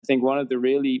I think one of the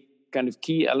really kind of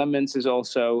key elements is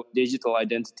also digital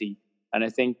identity. And I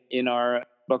think in our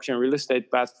blockchain real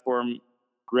estate platform,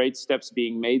 great steps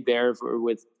being made there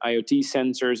with IoT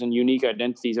sensors and unique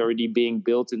identities already being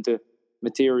built into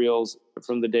materials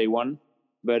from the day one.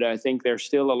 But I think there's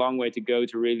still a long way to go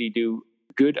to really do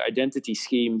good identity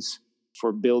schemes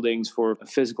for buildings, for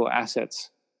physical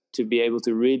assets, to be able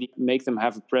to really make them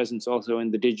have a presence also in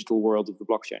the digital world of the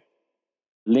blockchain.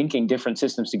 Linking different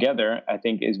systems together, I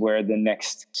think, is where the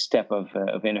next step of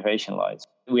innovation lies.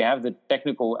 We have the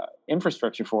technical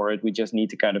infrastructure for it. We just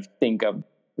need to kind of think of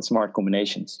the smart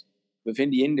combinations. Within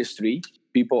the industry,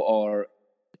 people are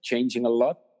changing a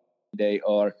lot. They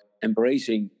are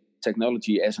embracing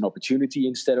technology as an opportunity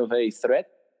instead of a threat.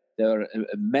 There are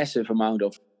a massive amount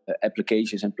of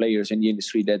applications and players in the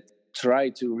industry that try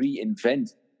to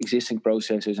reinvent existing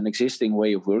processes and existing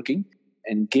way of working.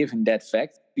 And given that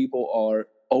fact, people are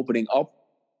opening up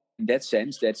in that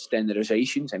sense that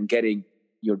standardizations and getting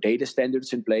your data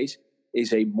standards in place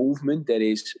is a movement that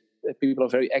people are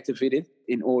very active in it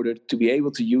in order to be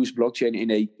able to use blockchain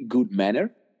in a good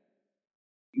manner.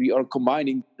 We are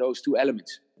combining those two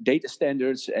elements. Data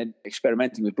standards and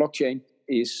experimenting with blockchain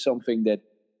is something that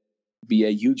be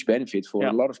a huge benefit for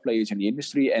a lot of players in the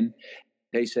industry. And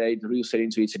they say the real estate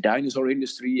industry, it's a dinosaur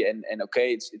industry, and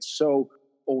okay, it's so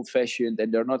old-fashioned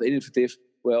and they're not innovative.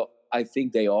 Well, I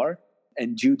think they are.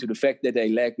 And due to the fact that they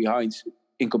lag behind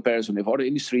in comparison with other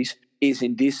industries, is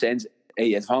in this sense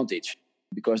an advantage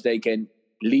because they can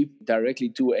leap directly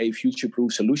to a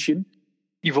future-proof solution.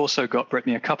 You've also got,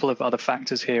 Brittany, a couple of other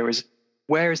factors here. Is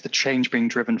where is the change being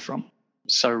driven from?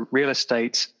 So real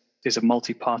estate is a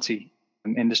multi-party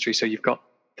industry. So you've got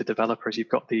the developers, you've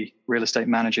got the real estate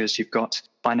managers, you've got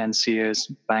financiers,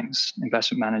 banks,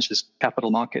 investment managers,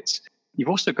 capital markets. You've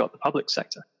also got the public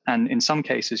sector. And in some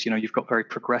cases, you've got very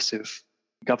progressive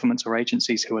governments or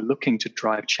agencies who are looking to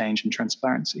drive change and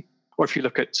transparency. Or if you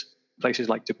look at places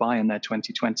like Dubai and their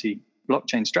 2020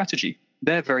 blockchain strategy,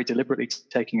 they're very deliberately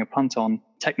taking a punt on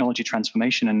technology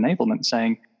transformation and enablement,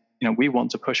 saying, we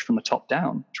want to push from the top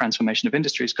down transformation of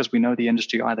industries because we know the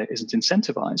industry either isn't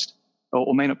incentivized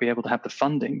or may not be able to have the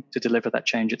funding to deliver that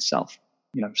change itself.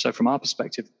 So from our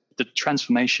perspective, the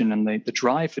transformation and the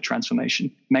drive for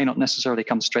transformation may not necessarily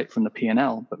come straight from the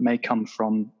P&L, but may come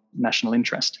from national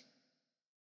interest.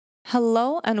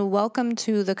 Hello and welcome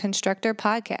to the Constructor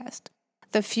Podcast,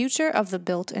 the future of the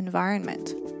built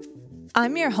environment.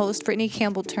 I'm your host, Brittany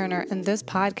Campbell-Turner, and this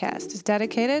podcast is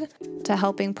dedicated to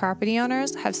helping property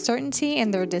owners have certainty in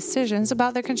their decisions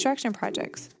about their construction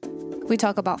projects. We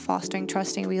talk about fostering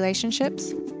trusting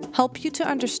relationships, help you to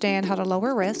understand how to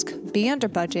lower risk, be under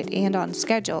budget and on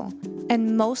schedule,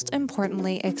 and most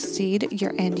importantly, exceed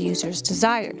your end user's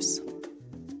desires.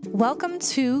 Welcome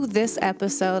to this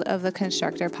episode of the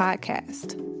Constructor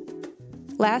Podcast.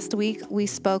 Last week, we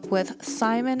spoke with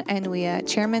Simon Enwia,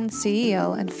 Chairman,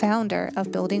 CEO, and founder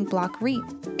of Building Block REIT,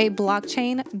 a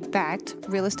blockchain-backed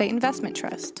real estate investment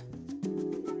trust.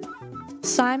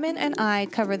 Simon and I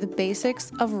cover the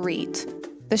basics of REIT,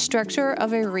 the structure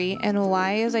of a REIT, and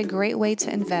why it is a great way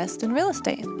to invest in real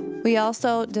estate. We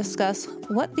also discuss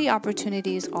what the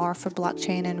opportunities are for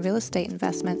blockchain and real estate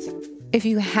investments. If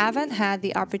you haven't had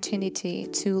the opportunity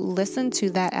to listen to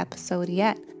that episode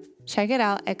yet, check it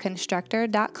out at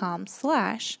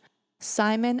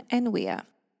constructor.com/Simon Enwia.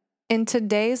 In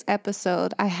today's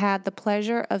episode, I had the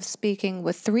pleasure of speaking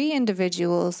with 3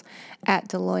 individuals at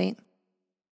Deloitte.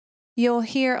 You'll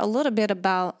hear a little bit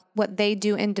about what they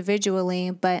do individually,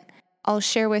 but I'll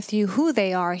share with you who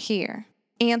they are here.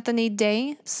 Anthony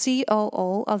Day,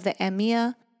 COO of the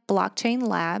EMEA Blockchain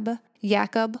Lab,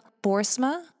 Jacob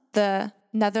Boersma, the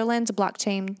Netherlands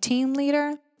Blockchain Team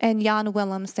Leader, and Jan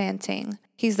Willem Santing.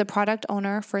 He's the product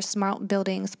owner for Smart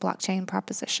Buildings Blockchain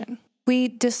Proposition. We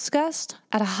discussed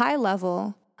at a high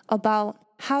level about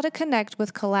how to connect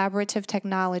with collaborative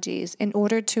technologies in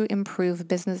order to improve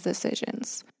business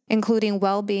decisions, including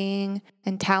well-being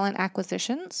and talent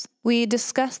acquisitions. We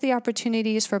discussed the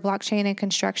opportunities for blockchain in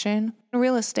construction and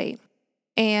real estate,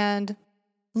 and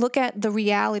look at the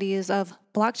realities of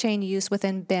blockchain use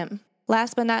within BIM.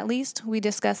 Last but not least, we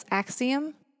discussed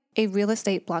Axiom, a real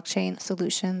estate blockchain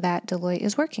solution that Deloitte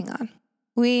is working on.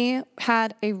 We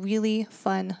had a really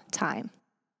fun time.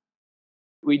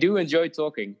 We do enjoy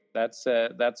talking. That's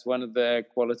one of the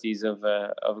qualities of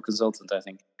a consultant, I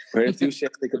think. We're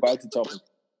enthusiastic about the topic.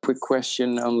 Quick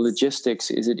question on logistics.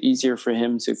 Is it easier for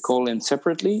him to call in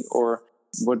separately, or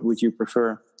what would you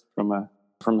prefer from a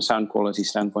sound quality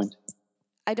standpoint?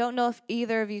 I don't know if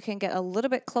either of you can get a little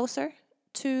bit closer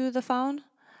to the phone.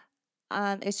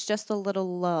 It's just a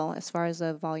little low as far as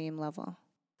the volume level.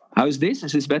 How is this?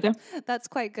 Is this better? That's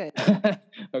quite good.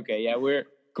 Okay, yeah, we're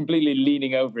completely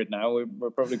leaning over it now. We're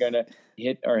probably going to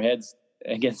hit our heads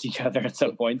against each other at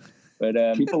some point. But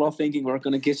people are thinking we're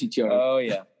going to kiss each other. Oh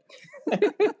yeah,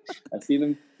 I see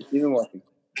them watching.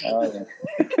 Oh yeah,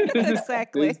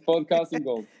 Exactly. This is podcasting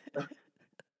gold.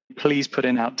 Please put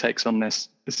in outtakes on this.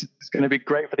 This is going to be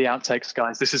great for the outtakes,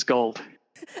 guys. This is gold.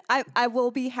 I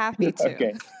will be happy to.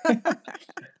 Okay.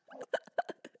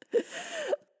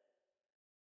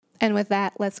 And with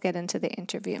that, let's get into the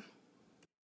interview.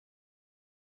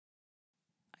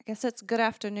 I guess it's good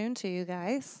afternoon to you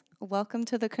guys. Welcome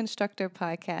to the Constructor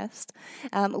Podcast.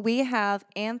 We have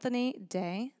Anthony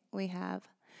Day, we have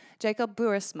Jacob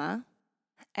Boersma,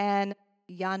 and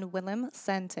Jan Willem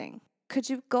Senting. Could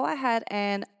you go ahead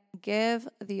and give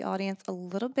the audience a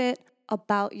little bit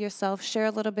about yourself, share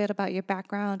a little bit about your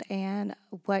background and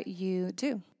what you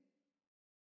do?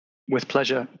 With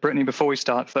pleasure. Brittany, before we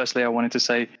start, firstly, I wanted to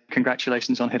say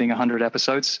congratulations on hitting 100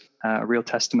 episodes. A real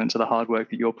testament to the hard work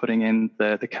that you're putting in,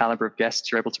 the caliber of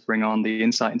guests you're able to bring on, the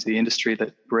insight into the industry that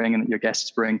you bring and that your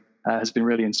guests bring has been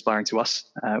really inspiring to us.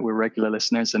 We're regular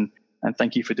listeners, and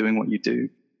thank you for doing what you do.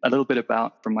 A little bit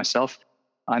from myself.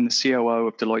 I'm the COO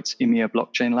of Deloitte's EMEA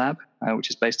Blockchain Lab, which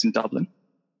is based in Dublin.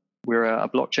 We're a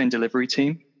blockchain delivery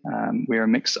team. We're a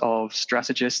mix of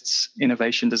strategists,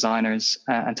 innovation designers,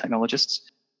 and technologists.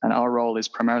 And our role is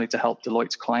primarily to help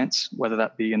Deloitte's clients, whether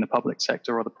that be in the public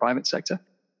sector or the private sector,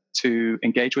 to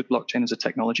engage with blockchain as a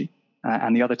technology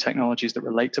and the other technologies that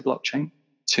relate to blockchain,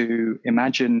 to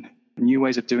imagine new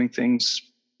ways of doing things,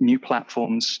 new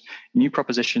platforms, new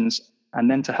propositions, and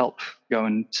then to help go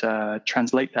and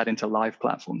translate that into live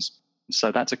platforms.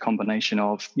 So that's a combination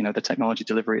of the technology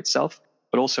delivery itself,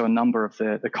 but also a number of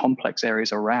the complex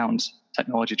areas around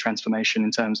technology transformation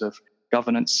in terms of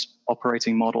governance,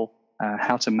 operating model,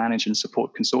 how to manage and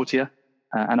support consortia,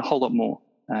 and a whole lot more.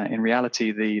 In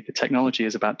reality, the technology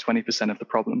is about 20% of the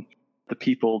problem. The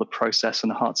people, the process,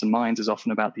 and the hearts and minds is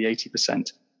often about the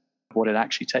 80% of what it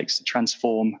actually takes to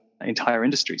transform entire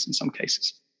industries in some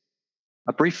cases.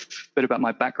 A brief bit about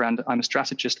my background. I'm a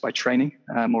strategist by training,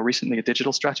 more recently a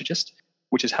digital strategist,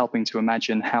 which is helping to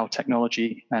imagine how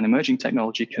technology and emerging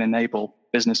technology can enable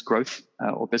business growth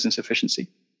or business efficiency.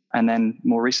 And then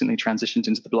more recently transitioned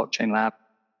into the blockchain lab.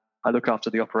 I look after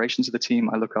the operations of the team.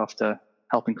 I look after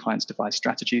helping clients devise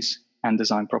strategies and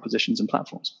design propositions and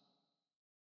platforms.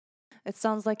 It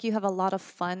sounds like you have a lot of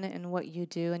fun in what you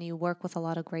do and you work with a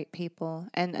lot of great people.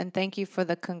 And thank you for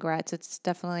the congrats. It's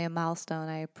definitely a milestone.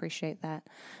 I appreciate that.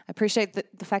 I appreciate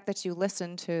the fact that you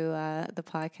listen to the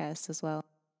podcast as well.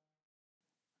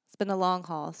 It's been a long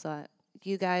haul, so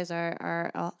you guys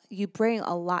are you bring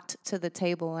a lot to the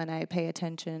table, and I pay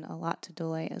attention a lot to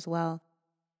Deloitte as well.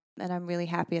 And I'm really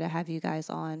happy to have you guys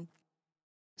on.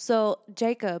 So,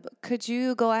 Jacob, could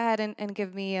you go ahead and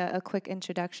give me a quick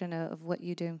introduction of what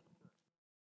you do?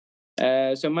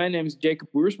 So my name is Jacob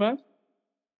Boersma.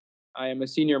 I am a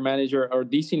senior manager or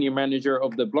the senior manager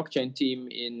of the blockchain team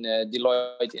in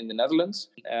Deloitte in the Netherlands.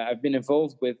 I've been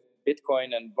involved with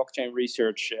Bitcoin and blockchain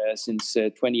research since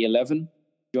 2011.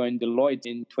 Joined Deloitte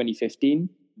in 2015.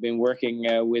 Been working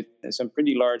with some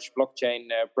pretty large blockchain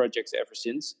projects ever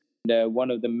since.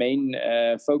 One of the main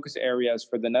focus areas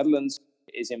for the Netherlands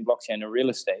is in blockchain and real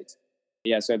estate.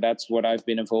 Yeah, so that's what I've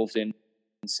been involved in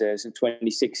since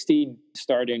 2016,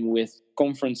 starting with a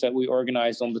conference that we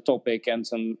organized on the topic and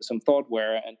some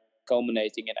thoughtware, and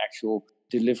culminating in actual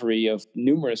delivery of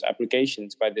numerous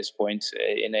applications by this point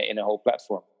in a whole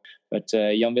platform. But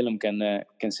Jan Willem can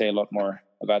say a lot more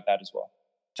about that as well.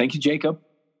 Thank you, Jacob.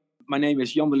 My name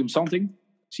is Jan Willem Senting,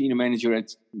 Senior Manager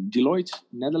at Deloitte,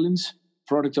 Netherlands,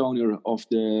 product owner of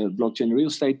the blockchain real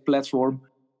estate platform.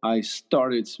 I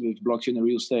started with blockchain and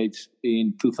real estate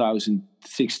in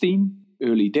 2016,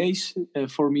 early days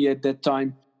for me at that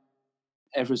time.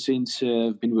 Ever since,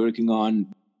 I've been working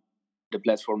on the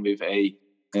platform with a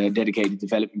dedicated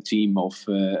development team of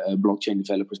blockchain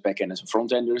developers, backenders and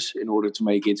frontenders, in order to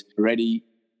make it ready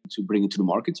to bring it to the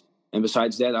market. And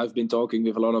besides that, I've been talking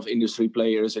with a lot of industry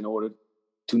players in order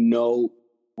to know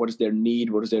what is their need,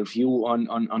 what is their view on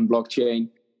blockchain,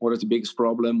 what is the biggest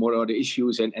problem, what are the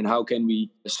issues, and how can we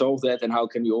solve that, and how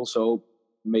can we also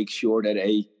make sure that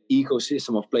a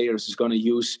ecosystem of players is going to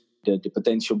use the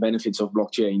potential benefits of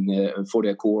blockchain for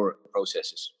their core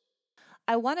processes.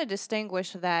 I want to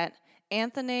distinguish that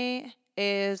Anthony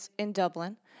is in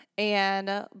Dublin,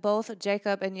 and both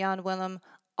Jacob and Jan Willem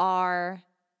are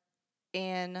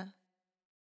in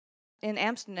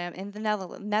Amsterdam, in the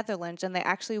Netherlands, and they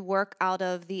actually work out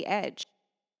of the Edge.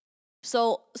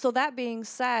 So that being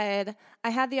said, I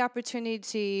had the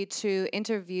opportunity to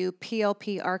interview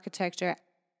PLP Architecture,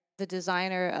 the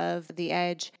designer of the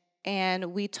Edge,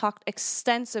 and we talked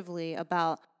extensively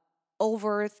about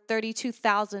over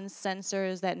 32,000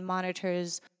 sensors that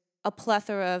monitors a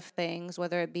plethora of things,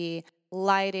 whether it be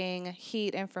lighting,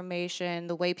 heat information,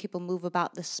 the way people move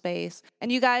about the space,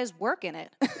 and you guys work in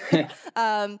it.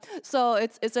 So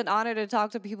it's an honor to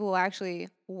talk to people who actually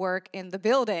work in the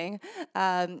building.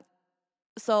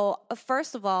 So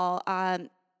first of all,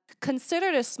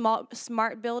 considered a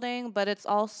smart building, but it's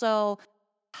also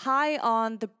high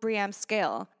on the BREEAM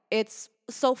scale. It's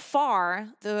so far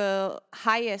the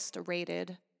highest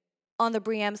rated on the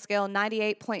BREEAM scale.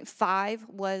 98.5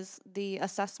 was the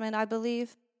assessment, I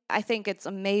believe. I think it's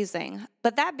amazing.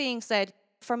 But that being said,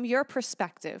 from your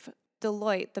perspective,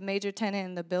 Deloitte, the major tenant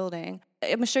in the building,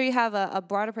 I'm sure you have a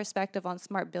broader perspective on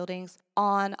smart buildings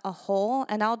on a whole.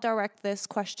 And I'll direct this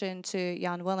question to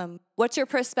Jan Willem. What's your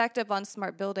perspective on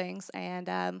smart buildings,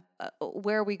 and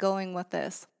where are we going with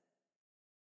this?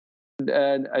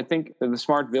 I think the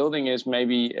smart building is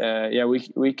maybe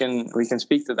we can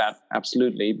speak to that,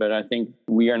 absolutely, but I think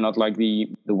we are not like the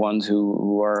ones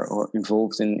who are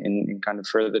involved in kind of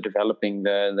further developing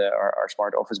our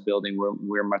smart office building.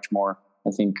 We're much more,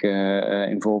 I think,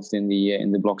 involved in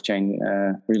the blockchain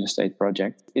real estate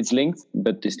project. It's linked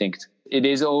but distinct. It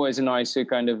is always a nice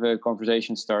kind of a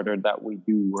conversation starter that we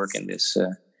do work in this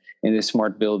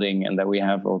smart building, and that we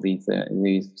have all these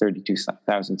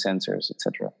 32,000 sensors,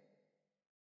 etc.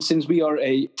 Since we are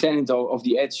a tenant of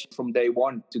the Edge from day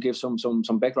one, to give some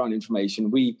background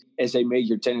information, we, as a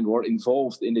major tenant, were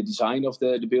involved in the design of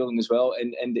the building as well,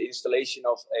 and the installation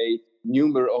of a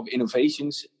number of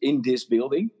innovations in this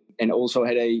building, and also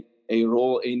had a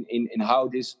role in how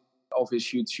this office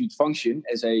should function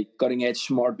as a cutting-edge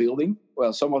smart building.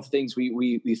 Well, some of the things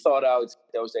we thought out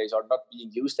those days are not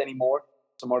being used anymore.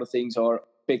 Some other things are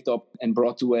picked up and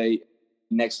brought to a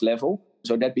next level.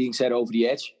 So that being said, over the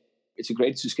Edge, it's a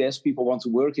great success. People want to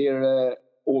work here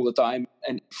all the time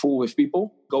and full with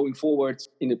people. Going forward,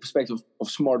 in the perspective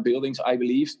of smart buildings, I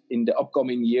believe in the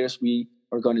upcoming years, we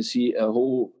are going to see a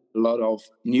whole lot of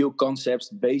new concepts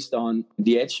based on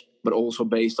the Edge, but also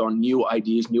based on new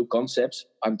ideas, new concepts.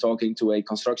 I'm talking to a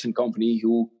construction company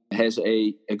who has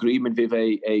a agreement with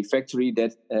a factory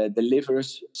that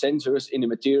delivers sensors in the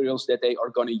materials that they are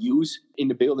going to use in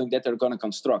the building that they're going to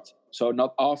construct. So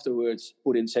not afterwards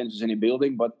put in sensors in a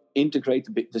building, but integrate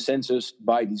the sensors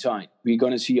by design. We're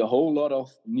going to see a whole lot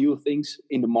of new things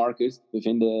in the market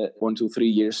within the 1 to 3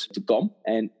 years to come.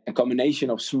 And a combination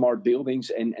of smart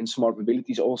buildings and smart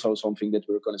mobility is also something that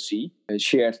we're going to see. A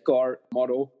shared car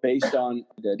model based on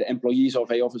the employees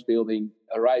of a office building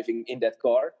arriving in that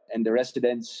car, and the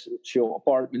residential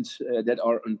apartments that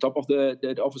are on top of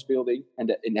the office building, and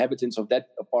the inhabitants of that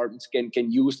apartments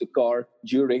can use the car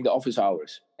during the office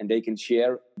hours, and they can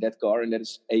share that car. And that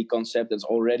is a concept that's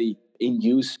already in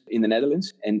use in the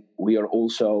Netherlands. And we are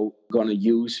also going to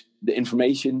use the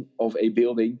information of a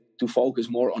building to focus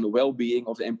more on the well-being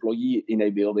of the employee in a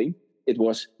building. It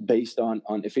was based on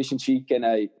efficiency. Can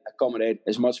I accommodate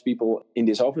as much people in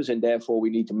this office? And therefore, we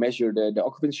need to measure the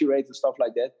occupancy rate and stuff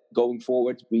like that. Going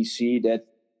forward, we see that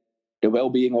the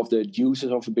well-being of the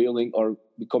users of the building are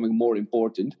becoming more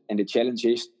important. And the challenge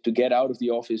is to get out of the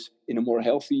office in a more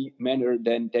healthy manner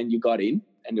than you got in.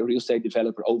 And the real estate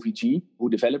developer OVG, who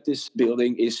developed this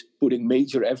building, is putting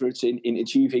major efforts in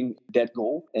achieving that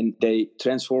goal. And they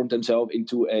transformed themselves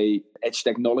into a Edge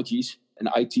Technologies, an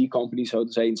IT company, so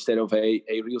to say, instead of a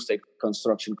real estate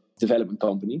construction development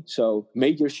company. So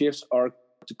major shifts are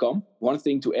to come. One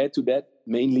thing to add to that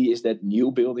mainly is that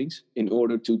new buildings, in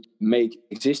order to make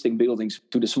existing buildings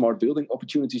to the smart building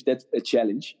opportunities, that's a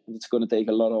challenge. It's going to take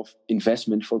a lot of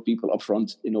investment for people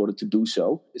upfront in order to do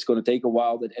so. It's going to take a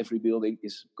while that every building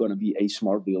is going to be a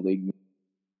smart building.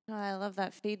 Oh, I love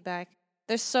that feedback.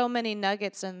 There's so many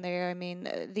nuggets in there. I mean,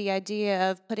 the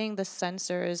idea of putting the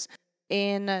sensors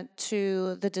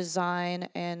into the design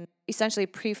and essentially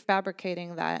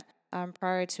prefabricating that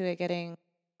prior to it getting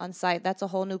on site. That's a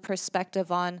whole new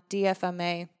perspective on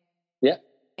DFMA. Yeah.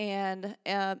 And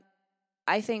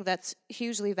I think that's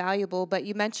hugely valuable. But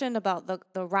you mentioned about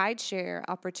the rideshare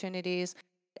opportunities.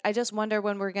 I just wonder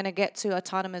when we're going to get to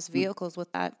autonomous vehicles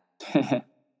with that.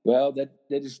 Well, that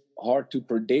is hard to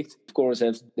predict. Of course,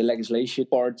 there's the legislation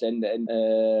part and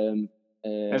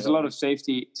there's a lot of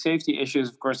safety issues,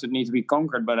 of course, that need to be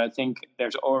conquered. But I think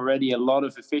there's already a lot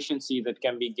of efficiency that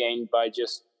can be gained by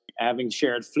just having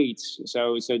shared fleets.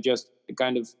 So just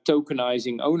kind of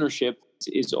tokenizing ownership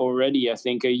is already, I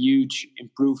think, a huge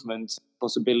improvement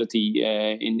possibility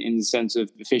in the sense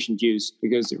of efficient use.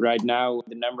 Because right now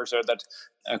the numbers are that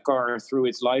a car through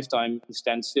its lifetime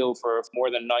stands still for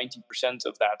more than 90%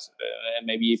 of that, and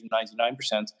maybe even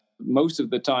 99%. most of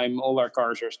the time, all our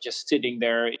cars are just sitting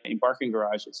there in parking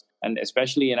garages. And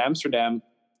especially in Amsterdam,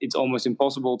 it's almost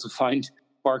impossible to find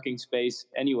parking space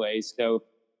anyway. So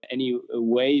any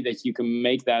way that you can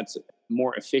make that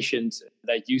more efficient,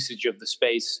 that usage of the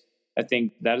space, I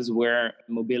think that is where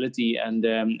mobility and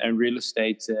real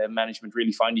estate management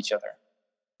really find each other.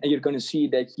 And you're going to see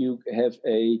that you have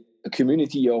a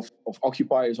community of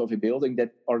occupiers of a building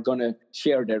that are going to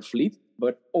share their fleet,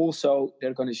 but also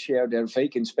they're going to share their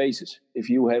vacant spaces. If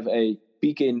you have a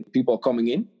peak in people coming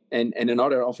in, and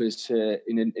another office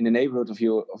in the neighborhood of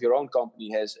your own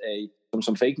company has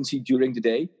some vacancy during the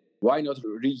day, why not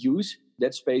reuse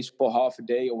that space for half a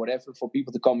day or whatever for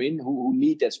people to come in who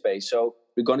need that space? So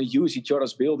we're going to use each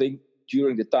other's building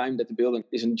during the time that the building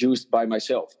isn't used by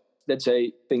myself. That's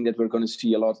a thing that we're going to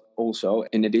see a lot also.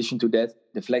 In addition to that,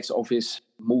 the flex office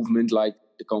movement, like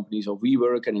the companies of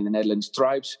WeWork and in the Netherlands,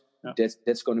 Stripes,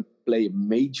 that's going to play a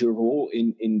major role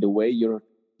in the way your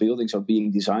buildings are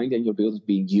being designed and your buildings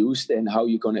being used and how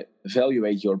you're going to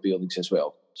evaluate your buildings as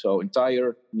well. So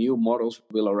entire new models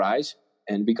will arise,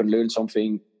 and we can learn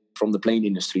something from the plane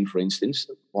industry, for instance,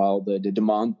 while the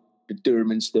demand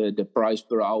determines the price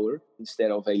per hour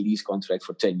instead of a lease contract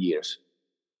for 10 years.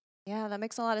 Yeah, that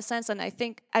makes a lot of sense. And I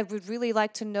think I would really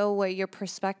like to know what your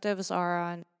perspectives are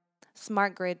on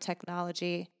smart grid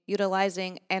technology,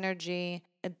 utilizing energy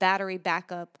and battery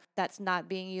backup that's not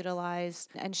being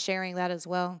utilized and sharing that as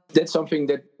well. That's something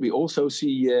that we also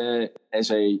see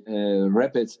as a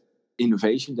rapid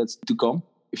innovation that's to come.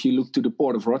 If you look to the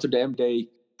port of Rotterdam, they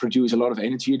produce a lot of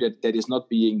energy that is not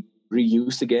being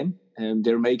reused again.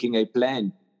 They're making a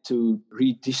plan to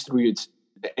redistribute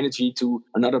the energy to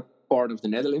another part of the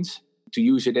Netherlands to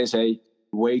use it as a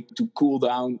way to cool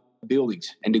down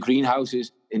buildings. And the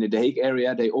greenhouses in the Hague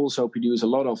area, they also produce a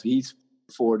lot of heat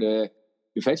for the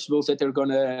vegetables that they're going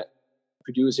to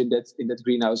produce in that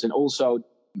greenhouse. And also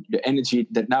the energy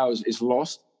that now is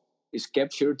lost is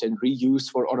captured and reused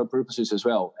for other purposes as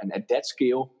well. And at that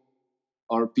scale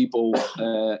are people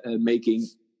making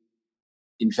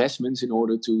investments in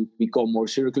order to become more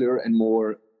circular and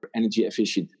more energy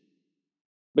efficient.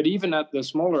 But even at the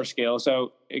smaller scale,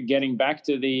 so getting back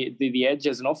to the edge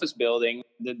as an office building,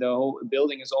 the whole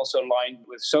building is also lined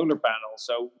with solar panels.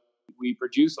 So we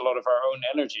produce a lot of our own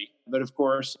energy. But of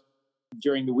course,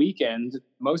 during the weekend,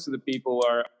 most of the people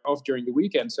are off during the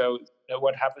weekend. So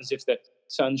what happens if the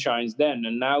sun shines then?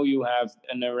 And now you have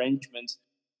an arrangement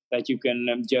that you can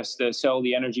just sell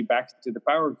the energy back to the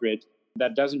power grid.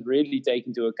 That doesn't really take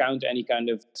into account any kind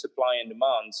of supply and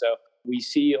demand. So we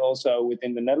see also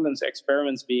within the Netherlands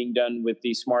experiments being done with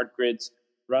these smart grids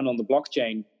run on the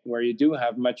blockchain, where you do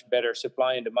have much better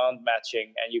supply and demand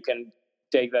matching, and you can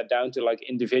take that down to like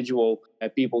individual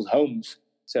people's homes.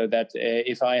 So that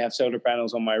if I have solar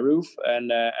panels on my roof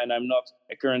and I'm not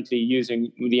currently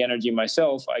using the energy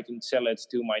myself, I can sell it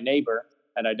to my neighbor,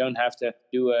 and I don't have to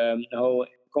do a whole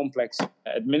complex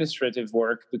administrative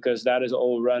work, because that is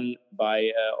all run by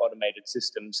automated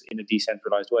systems in a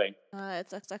decentralized way.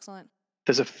 That's excellent.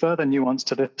 There's a further nuance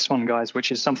to this one, guys,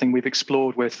 which is something we've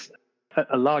explored with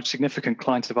a large significant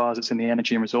client of ours that's in the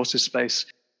energy and resources space.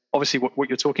 Obviously, what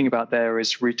you're talking about there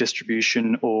is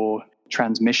redistribution or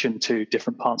transmission to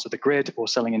different parts of the grid or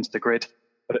selling into the grid.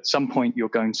 But at some point, you're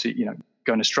going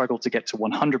to struggle to get to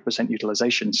 100%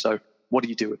 utilization. So what do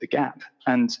you do with the gap?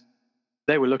 And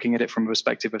they were looking at it from a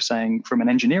perspective of saying, from an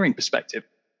engineering perspective,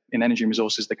 in energy and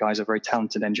resources, the guys are very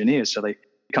talented engineers. So they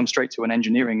come straight to an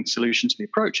engineering solution to the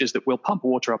approach is that we'll pump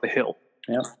water up a hill.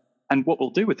 Yeah. And what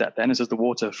we'll do with that then is as the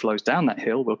water flows down that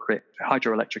hill, we'll create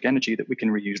hydroelectric energy that we can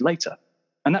reuse later.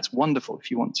 And that's wonderful if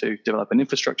you want to develop an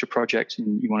infrastructure project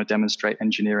and you want to demonstrate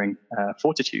engineering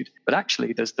fortitude. But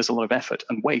actually, there's a lot of effort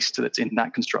and waste that's in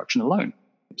that construction alone.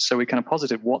 So we kind of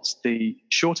posited what's the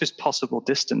shortest possible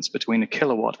distance between a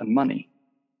kilowatt and money.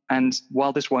 And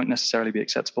while this won't necessarily be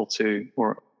acceptable to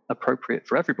or appropriate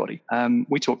for everybody,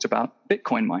 we talked about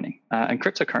Bitcoin mining and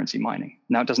cryptocurrency mining.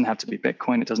 Now, it doesn't have to be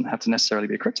Bitcoin. It doesn't have to necessarily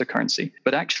be a cryptocurrency.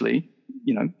 But actually,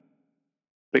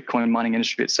 Bitcoin mining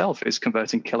industry itself is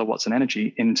converting kilowatts and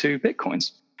energy into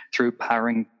Bitcoins through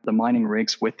powering the mining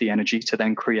rigs with the energy to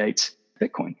then create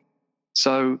Bitcoin.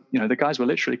 So, the guys were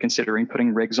literally considering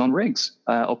putting rigs on rigs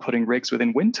or putting rigs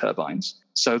within wind turbines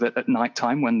so that at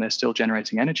nighttime, when they're still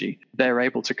generating energy, they're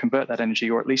able to convert that energy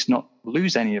or at least not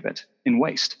lose any of it in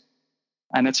waste.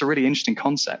 And it's a really interesting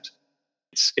concept.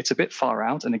 It's a bit far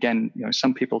out. And again,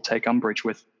 some people take umbrage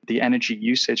with the energy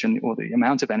usage or the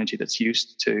amount of energy that's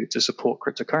used to support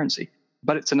cryptocurrency.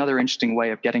 But it's another interesting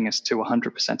way of getting us to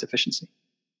 100% efficiency.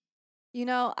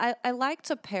 I like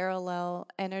to parallel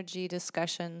energy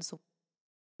discussions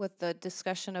with the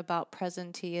discussion about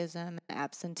presenteeism and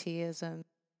absenteeism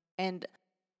and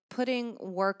putting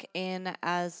work in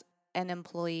as an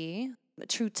employee,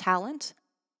 true talent.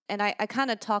 And I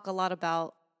kind of talk a lot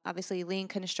about obviously lean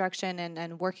construction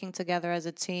and working together as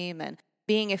a team and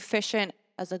being efficient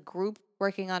as a group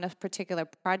working on a particular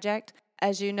project.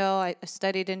 As you know, I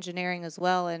studied engineering as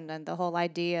well, and the whole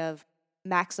idea of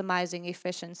maximizing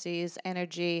efficiencies,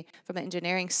 energy from an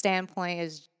engineering standpoint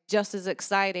is just as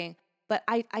exciting. But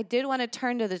I did want to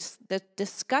turn to the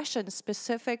discussion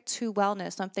specific to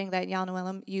wellness, something that Jan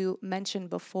Willem, you mentioned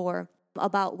before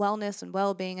about wellness and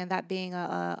well-being and that being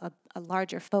a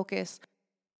larger focus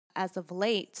as of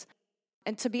late.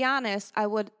 And to be honest, I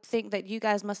would think that you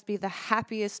guys must be the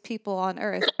happiest people on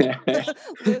earth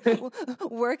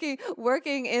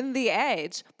working in the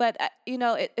edge. But,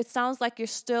 it sounds like you're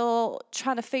still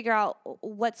trying to figure out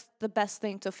what's the best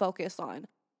thing to focus on.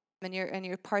 And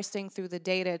you're parsing through the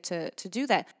data to do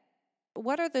that.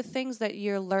 What are the things that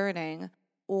you're learning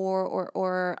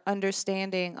or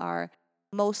understanding are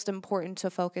most important to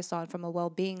focus on from a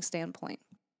well-being standpoint?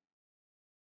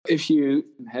 If you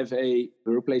have a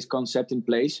workplace concept in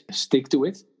place, stick to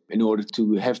it in order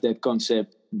to have that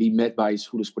concept be met by its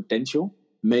fullest potential.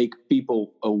 Make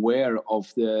people aware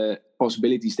of the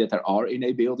possibilities that there are in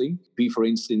a building. For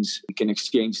instance, we can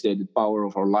exchange the power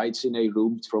of our lights in a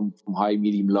room from high,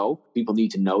 medium, low. People need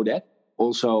to know that.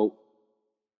 Also,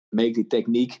 make the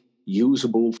technique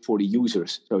usable for the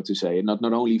users, so to say, and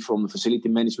not only from the facility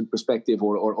management perspective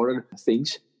or other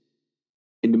things.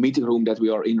 In the meeting room that we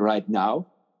are in right now,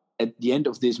 at the end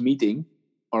of this meeting,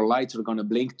 our lights are going to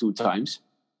blink 2 times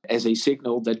as a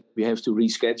signal that we have to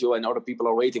reschedule and other people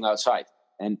are waiting outside.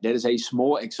 And that is a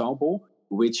small example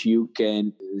which you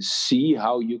can see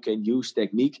how you can use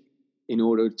technique in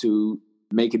order to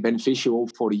make it beneficial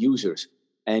for the users.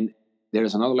 And there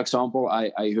is another example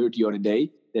I heard the other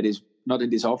day that is not in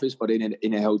this office, but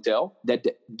in a hotel, that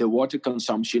the water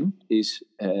consumption is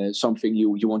something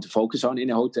you want to focus on in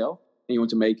a hotel. And you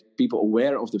want to make people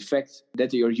aware of the fact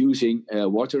that they are using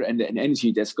water and the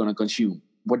energy that's going to consume.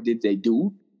 What did they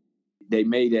do? They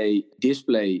made a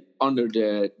display under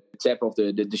the tap of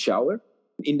the shower.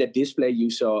 In that display, you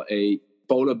saw a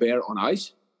polar bear on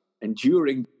ice. And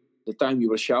during the time you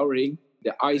were showering,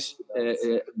 the ice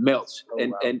melts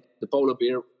and the polar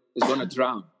bear is going to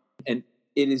drown. And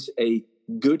it is a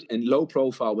good and low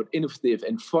profile, but innovative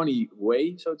and funny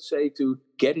way, so to say, to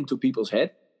get into people's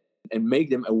head and make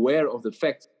them aware of the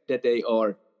fact that they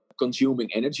are consuming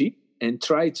energy and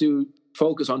try to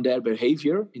focus on their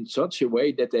behavior in such a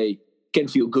way that they can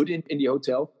feel good in the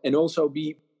hotel and also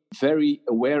be very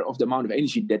aware of the amount of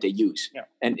energy that they use. Yeah.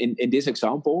 And in this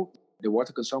example, the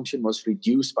water consumption was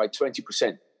reduced by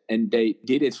 20%. And they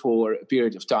did it for a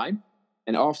period of time.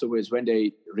 And afterwards, when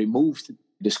they removed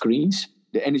the screens,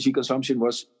 the energy consumption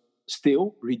was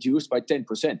still reduced by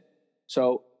 10%.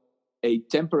 So a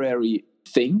temporary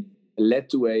thing led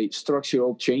to a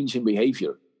structural change in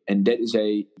behavior. And that is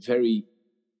a very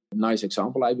nice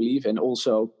example, I believe. And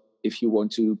also, if you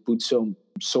want to put some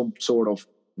sort of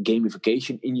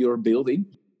gamification in your building,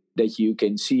 that you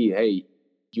can see, hey,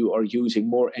 you are using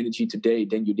more energy today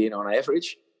than you did on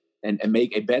average, and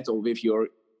make a battle with your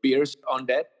peers on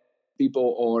that.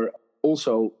 People are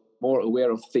also more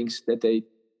aware of things that they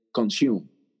consume.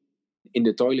 In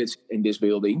the toilets in this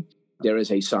building, there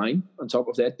is a sign on top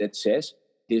of that says,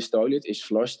 this toilet is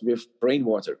flushed with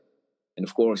rainwater. And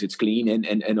of course, it's clean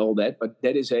and all that. But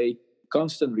that is a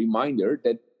constant reminder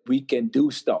that we can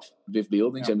do stuff with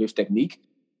buildings and with technique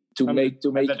to make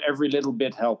that every little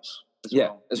bit helps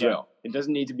as well. It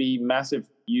doesn't need to be massive,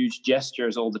 huge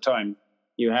gestures all the time.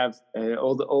 You have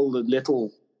all the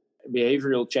little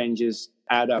behavioral changes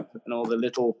add up, and all the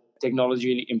little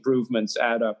technology improvements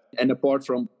add up. And apart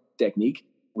from technique,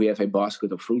 we have a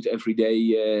basket of fruit every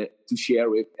day to share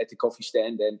with at the coffee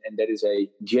stand, and that is a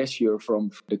gesture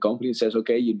from the company that says,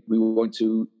 okay, we want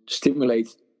to stimulate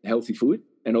healthy food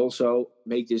and also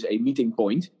make this a meeting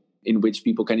point in which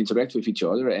people can interact with each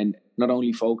other and not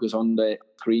only focus on the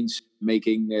screens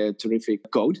making terrific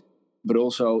code, but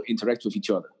also interact with each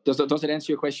other. Does that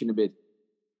answer your question a bit?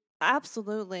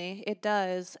 Absolutely, it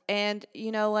does. And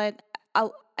you know what?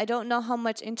 I don't know how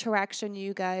much interaction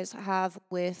you guys have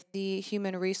with the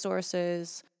human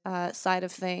resources side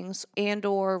of things and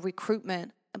or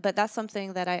recruitment, but that's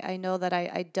something that I know that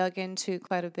I dug into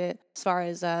quite a bit as far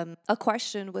as a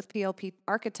question with PLP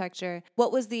architecture.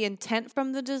 What was the intent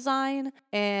from the design?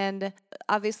 And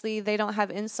obviously they don't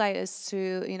have insight as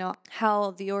to,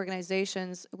 how the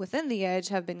organizations within the Edge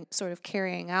have been sort of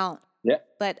carrying out. Yeah.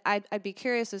 But I'd be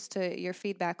curious as to your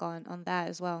feedback on that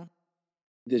as well.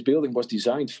 This building was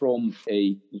designed from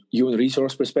a human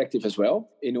resource perspective as well,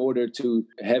 in order to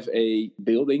have a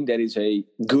building that is a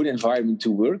good environment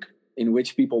to work, in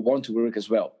which people want to work as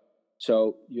well.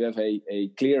 So you have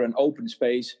a clear and open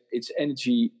space. It's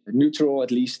energy neutral,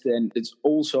 at least, and it's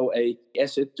also an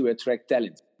asset to attract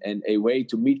talent and a way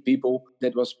to meet people.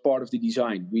 That was part of the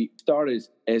design. We started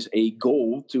as a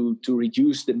goal to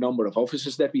reduce the number of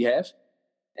offices that we have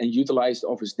and utilize the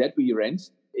office that we rent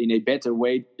in a better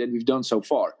way than we've done so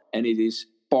far. And it is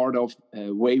part of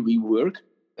the way we work,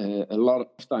 a lot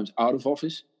of times out of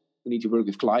office. We need to work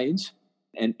with clients.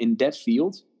 And in that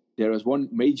field, there is one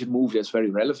major move that's very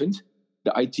relevant.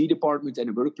 The IT department and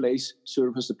the workplace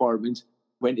service department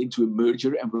went into a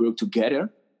merger and worked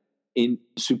together in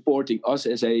supporting us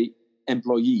as a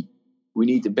employee. We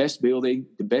need the best building,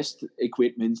 the best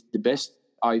equipment, the best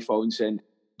iPhones, and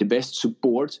the best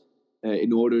support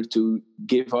in order to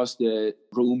give us the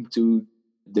room to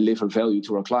deliver value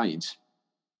to our clients.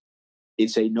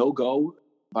 It's a no-go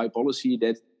by policy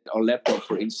that our laptop,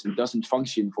 for instance, doesn't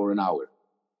function for an hour.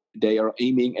 They are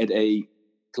aiming at a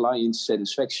client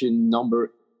satisfaction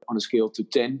number on a scale to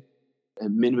 10,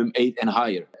 minimum 8 and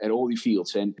higher at all the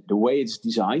fields. And the way it's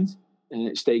designed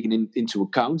is taken into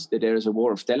account that there is a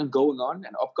war of talent going on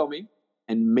and upcoming,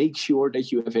 and make sure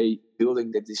that you have a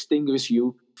building that distinguishes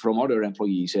you from other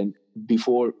employees. And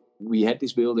before we had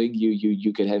this building,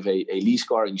 you could have a lease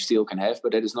car, and you still can have,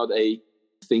 but that is not a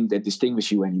thing that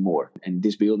distinguishes you anymore. And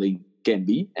this building can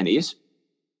be and is.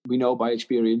 We know by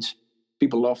experience,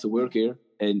 people love to work here,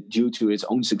 and due to its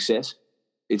own success,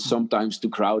 it's sometimes too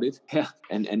crowded. Yeah.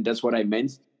 And that's what I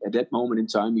meant. At that moment in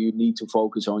time, you need to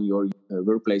focus on your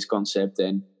workplace concept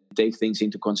and take things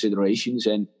into considerations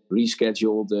and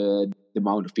reschedule the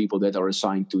amount of people that are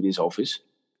assigned to this office.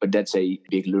 But that's a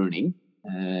big learning.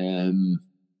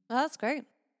 That's great.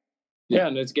 Yeah,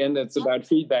 and that's about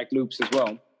feedback loops as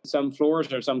well. Some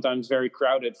floors are sometimes very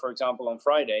crowded, for example, on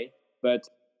Friday, but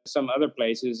some other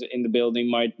places in the building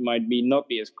might not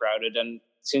be as crowded. And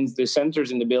since the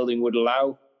sensors in the building would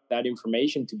allow that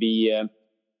information to be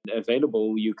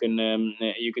available, you can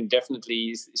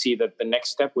definitely see that the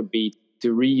next step would be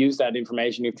to reuse that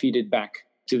information and feed it back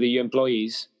to the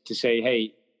employees to say,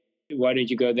 hey, why don't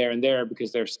you go there and there,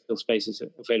 because there's still spaces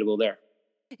available there.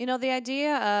 You know, the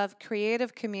idea of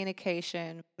creative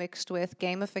communication mixed with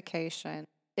gamification,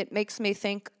 it makes me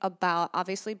think about,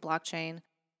 obviously, blockchain,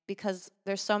 because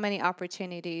there's so many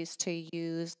opportunities to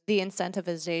use the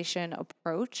incentivization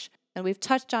approach. And we've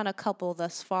touched on a couple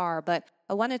thus far, but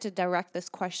I wanted to direct this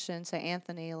question to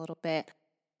Anthony a little bit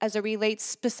as it relates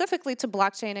specifically to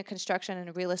blockchain and construction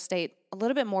and real estate a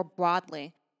little bit more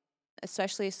broadly,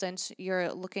 especially since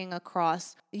you're looking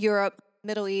across Europe,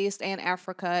 Middle East, and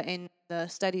Africa in the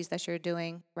studies that you're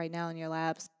doing right now in your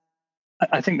labs.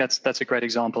 I think that's a great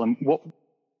example. And what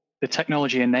the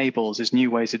technology enables is new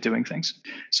ways of doing things.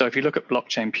 So if you look at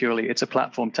blockchain purely, it's a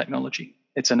platform technology.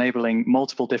 It's enabling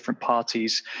multiple different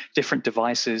parties, different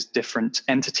devices, different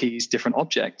entities, different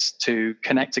objects to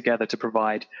connect together to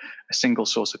provide a single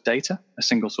source of data, a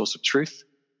single source of truth,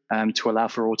 to allow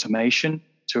for automation,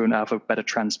 to allow for better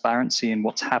transparency in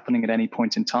what's happening at any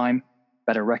point in time,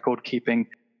 better record keeping.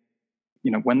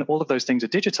 You know, when all of those things are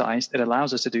digitized, it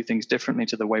allows us to do things differently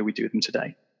to the way we do them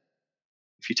today.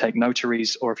 If you take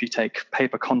notaries, or if you take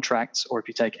paper contracts, or if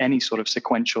you take any sort of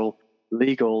sequential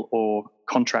legal or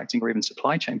contracting or even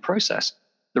supply chain process,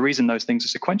 the reason those things are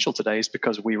sequential today is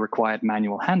because we required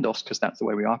manual handoffs, because that's the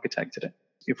way we architected it.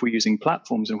 If we're using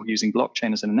platforms and we're using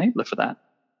blockchain as an enabler for that,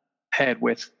 paired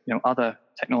with other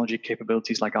technology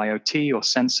capabilities like IoT or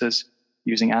sensors,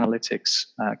 using analytics,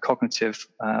 cognitive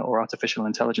or artificial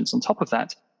intelligence on top of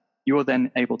that, you are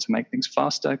then able to make things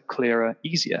faster, clearer,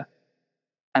 easier.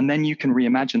 And then you can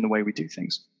reimagine the way we do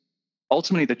things.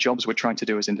 Ultimately, the jobs we're trying to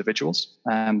do as individuals,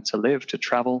 to live, to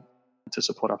travel, to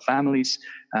support our families,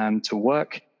 to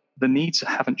work, the needs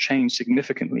haven't changed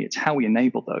significantly. It's how we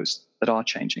enable those that are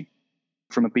changing.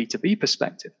 From a B2B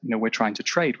perspective, we're trying to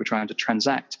trade, we're trying to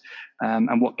transact.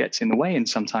 And what gets in the way, and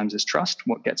sometimes is trust,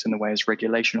 what gets in the way is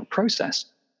regulation or process.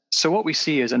 So what we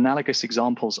see is analogous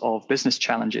examples of business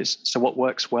challenges. So what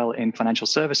works well in financial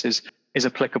services is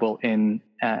applicable in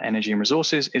energy and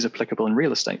resources, is applicable in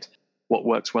real estate. What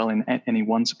works well in any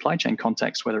one supply chain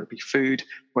context, whether it be food,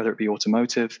 whether it be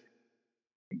automotive,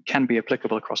 can be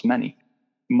applicable across many.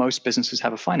 Most businesses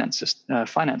have a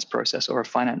finance process or a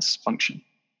finance function.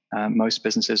 Most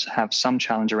businesses have some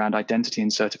challenge around identity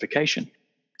and certification.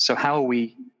 So how are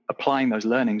we applying those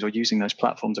learnings or using those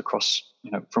platforms across,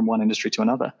 from one industry to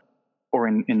another, or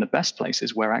in the best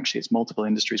places where actually it's multiple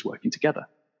industries working together?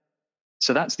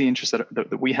 So that's the interest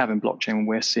that we have in blockchain when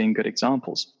we're seeing good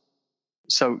examples.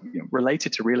 So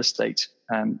related to real estate,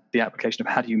 the application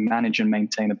of how do you manage and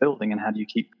maintain a building, and how do you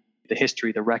keep the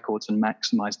history, the records, and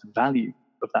maximize the value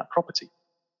of that property.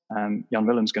 Jan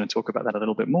Willem's going to talk about that a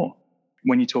little bit more.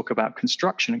 When you talk about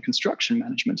construction and construction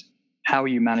management, how are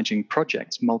you managing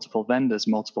projects, multiple vendors,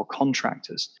 multiple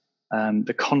contractors,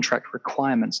 the contract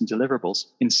requirements and deliverables,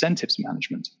 incentives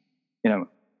management?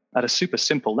 At a super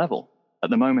simple level, at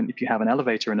the moment, if you have an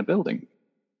elevator in a building,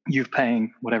 you're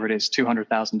paying whatever it is,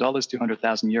 $200,000,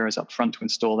 200,000 euros up front to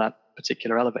install that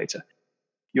particular elevator.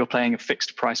 You're paying a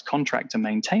fixed price contract to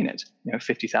maintain it,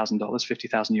 $50,000,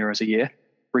 50,000 euros a year,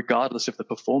 regardless of the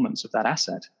performance of that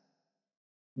asset.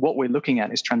 What we're looking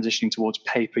at is transitioning towards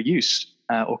pay per use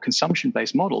or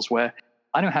consumption-based models, where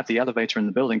I don't have the elevator in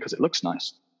the building because it looks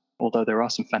nice, although there are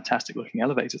some fantastic looking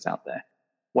elevators out there.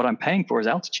 What I'm paying for is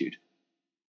altitude.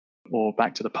 Or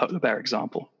back to the polar bear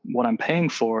example, what I'm paying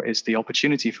for is the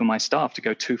opportunity for my staff to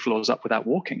go 2 floors up without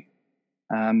walking.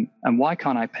 And why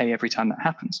can't I pay every time that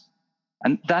happens?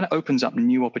 And that opens up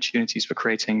new opportunities for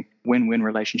creating win-win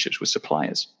relationships with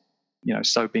suppliers.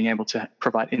 So being able to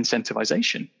provide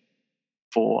incentivization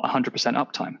for 100%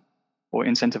 uptime, or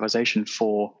incentivization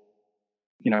for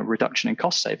reduction in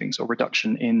cost savings, or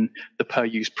reduction in the per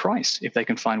use price if they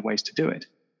can find ways to do it.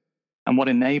 And what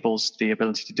enables the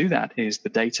ability to do that is the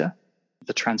data,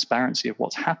 the transparency of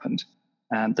what's happened,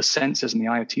 and the sensors and the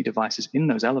IoT devices in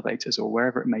those elevators or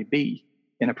wherever it may be,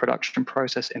 in a production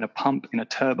process, in a pump, in a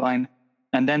turbine,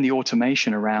 and then the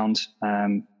automation around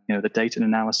the data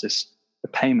analysis, the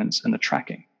payments, and the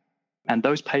tracking. And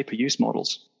those pay-per-use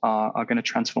models are going to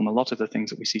transform a lot of the things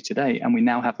that we see today, and we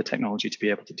now have the technology to be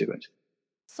able to do it.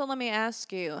 So let me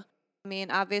ask you,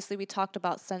 obviously we talked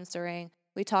about sensoring,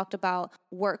 we talked about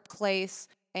workplace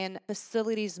and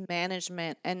facilities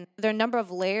management, and there are a number of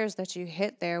layers that you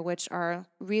hit there which are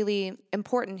really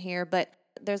important here, but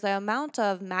there's the amount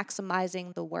of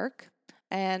maximizing the work,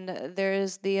 and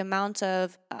there's the amount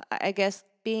of,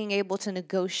 being able to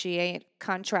negotiate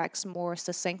contracts more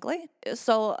succinctly.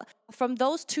 So from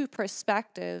those two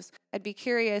perspectives, I'd be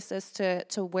curious as to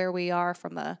where we are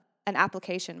from an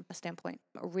application standpoint,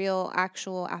 real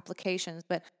actual applications,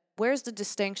 but where's the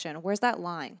distinction? Where's that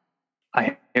line?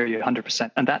 I hear you 100%.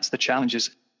 And that's the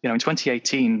challenges. In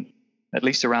 2018, at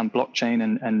least around blockchain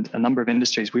and a number of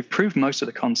industries, we've proved most of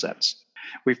the concepts.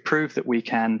 We've proved that we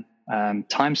can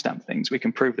timestamp things. We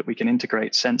can prove that we can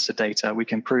integrate sensor data. We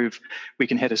can prove we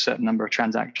can hit a certain number of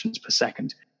transactions per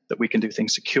second, that we can do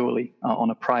things securely on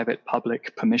a private,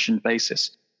 public, permissioned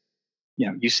basis.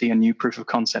 You see a new proof of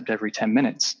concept every 10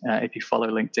 minutes if you follow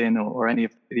LinkedIn or any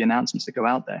of the announcements that go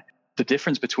out there. The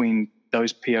difference between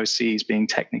those POCs being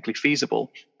technically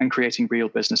feasible and creating real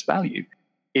business value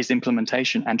is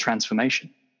implementation and transformation.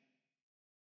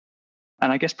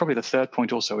 And I guess probably the third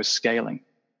point also is scaling.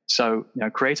 So,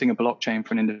 creating a blockchain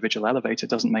for an individual elevator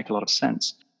doesn't make a lot of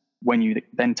sense. When you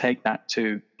then take that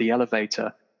to the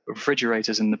elevator,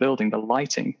 refrigerators in the building, the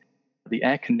lighting, the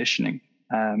air conditioning,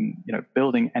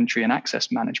 building entry and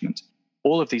access management,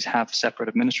 all of these have separate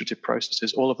administrative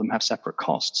processes. All of them have separate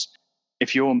costs.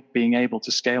 If you're being able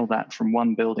to scale that from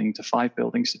 1 building to 5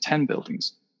 buildings to 10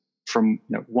 buildings, from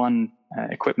one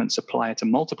equipment supplier to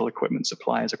multiple equipment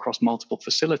suppliers across multiple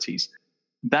facilities,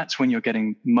 that's when you're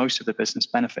getting most of the business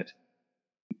benefit.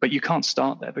 But you can't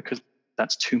start there because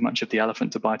that's too much of the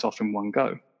elephant to bite off in one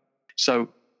go. So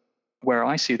where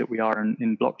I see that we are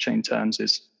in blockchain terms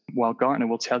is, while Gartner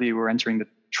will tell you we're entering the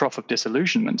trough of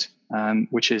disillusionment,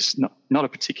 which is not a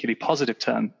particularly positive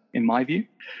term in my view,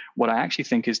 what I actually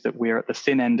think is that we're at the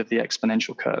thin end of the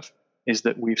exponential curve, is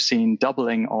that we've seen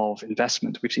doubling of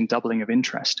investment, we've seen doubling of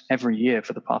interest every year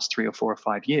for the past 3 or 4 or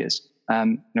 5 years.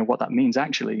 What that means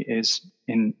actually is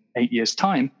in 8 years'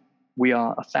 time, we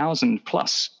are 1,000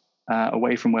 plus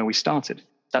away from where we started.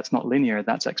 That's not linear,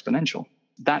 that's exponential.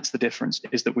 That's the difference,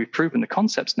 is that we've proven the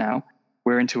concepts now.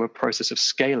 We're into a process of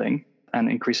scaling and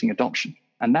increasing adoption.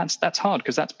 And that's hard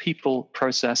because that's people,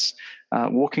 process,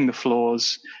 walking the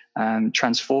floors,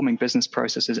 transforming business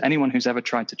processes. Anyone who's ever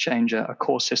tried to change a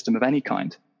core system of any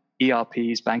kind,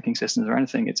 ERPs, banking systems or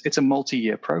anything, it's a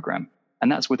multi-year program.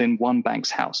 And that's within one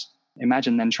bank's house.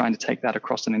 Imagine then trying to take that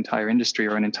across an entire industry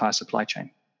or an entire supply chain.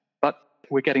 But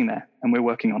we're getting there and we're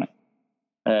working on it.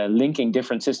 Linking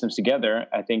different systems together,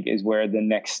 I think, is where the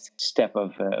next step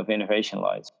of innovation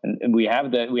lies. And we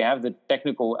have the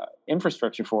technical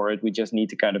infrastructure for it. We just need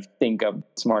to kind of think of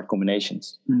smart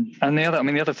combinations. And the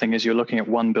other thing is, you're looking at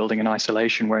one building in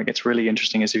isolation. Where it gets really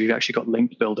interesting is if you've actually got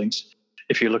linked buildings.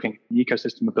 If you're looking at the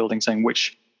ecosystem of buildings, saying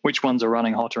which ones are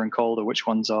running hotter and colder, which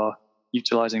ones are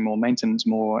utilizing more maintenance,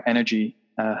 more energy,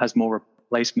 has more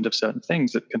replacement of certain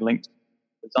things that can link to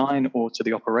design or to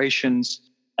the operations.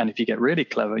 And if you get really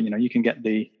clever, you can get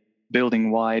the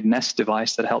building-wide Nest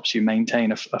device that helps you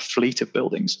maintain a fleet of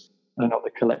buildings. I don't know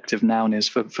what the collective noun is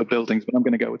for buildings, but I'm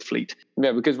going to go with fleet.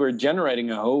 Yeah, because we're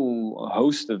generating a whole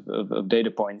host of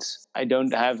data points. I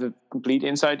don't have a complete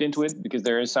insight into it because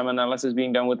there is some analysis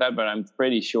being done with that, but I'm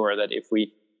pretty sure that if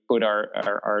we put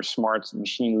our smart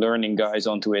machine learning guys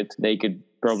onto it, they could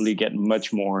probably get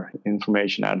much more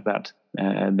information out of that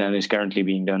than is currently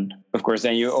being done. Of course,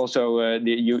 then you also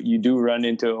you do run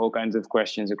into all kinds of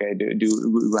questions. Okay,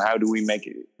 how do we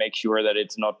make sure that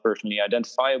it's not personally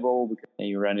identifiable? Because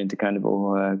you run into kind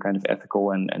of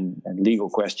ethical and legal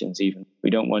questions. Even we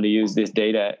don't want to use this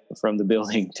data from the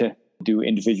building to do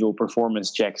individual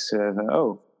performance checks.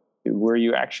 Were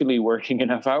you actually working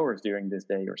enough hours during this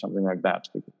day or something like that?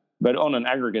 But on an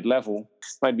aggregate level,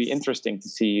 it might be interesting to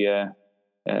see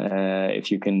if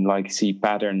you can see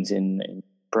patterns in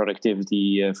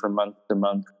productivity from month to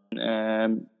month.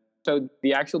 So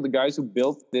the guys who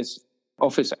built this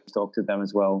office, I talked to them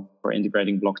as well for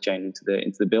integrating blockchain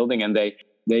into the building, and they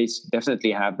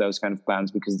definitely have those kind of plans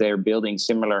because they're building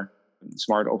similar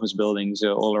smart office buildings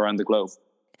all around the globe.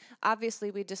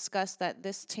 Obviously, we discussed that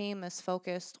this team is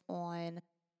focused on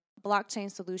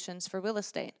blockchain solutions for real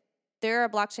estate. There are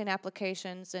blockchain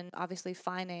applications and obviously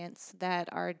finance that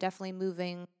are definitely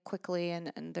moving quickly,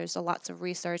 and there's lots of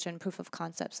research and proof of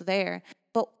concepts there.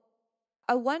 But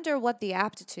I wonder what the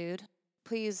aptitude,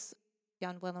 please,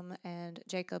 Jan Willem and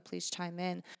Jacob, please chime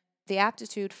in, the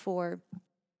aptitude for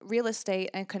real estate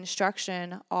and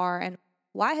construction are, and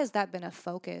why has that been a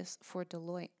focus for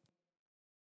Deloitte?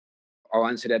 I'll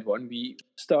answer that one. We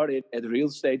started at real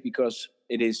estate because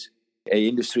it is an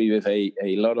industry with a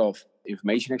lot of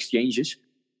information exchanges,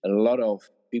 a lot of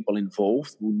people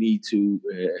involved who need to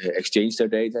exchange their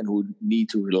data and who need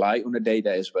to rely on the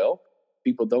data as well.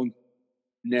 People don't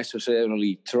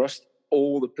necessarily trust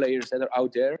all the players that are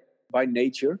out there by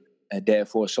nature, and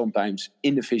therefore sometimes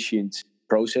inefficient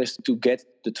process to get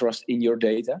the trust in your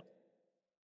data.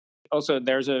 Also,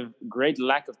 there's a great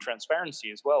lack of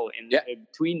transparency as well in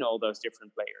between all those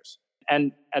different players.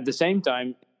 And at the same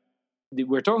time,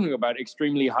 we're talking about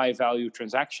extremely high value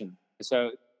transaction.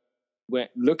 So we're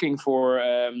looking for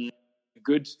a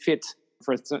good fit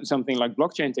for something like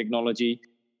blockchain technology,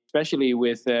 especially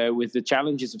with the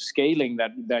challenges of scaling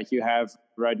that you have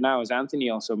right now, as Anthony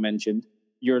also mentioned.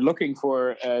 You're looking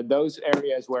for those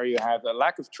areas where you have a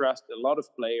lack of trust, a lot of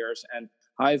players, and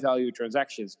high value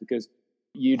transactions, because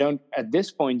you don't at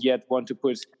this point yet want to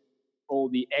put all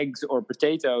the eggs or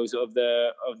potatoes of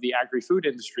the agri-food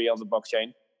industry on the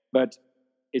blockchain, but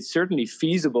it's certainly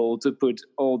feasible to put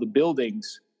all the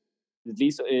buildings, at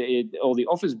least all the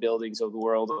office buildings of the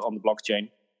world, on the blockchain,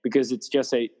 because it's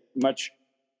just a much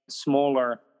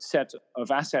smaller set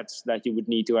of assets that you would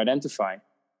need to identify.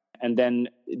 And then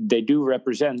they do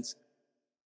represent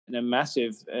a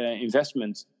massive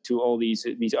investment to all these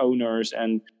owners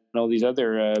and all these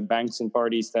other banks and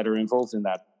parties that are involved in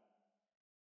that.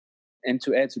 And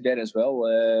to add to that as well,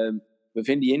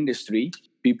 within the industry,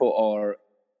 people are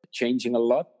changing a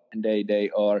lot, and they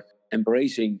are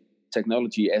embracing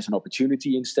technology as an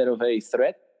opportunity instead of a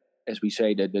threat. As we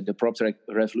say, that the prop tech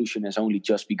revolution has only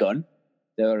just begun.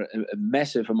 There are a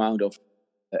massive amount of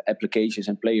applications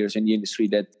and players in the industry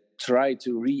that try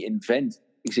to reinvent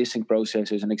existing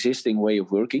processes and existing way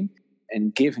of working.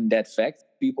 And given that fact,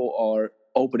 people are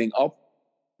opening up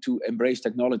to embrace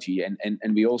technology.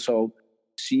 And we also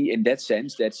see in that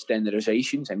sense that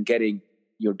standardizations and getting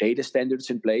your data standards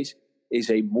in place is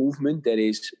a movement that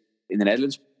is in the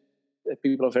Netherlands.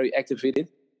 People are very active with it,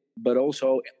 but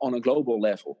also on a global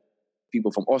level.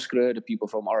 People from OSCRE, the people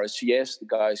from RSCS, the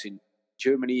guys in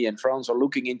Germany and France are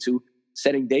looking into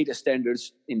setting data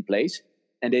standards in place.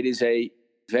 And it is a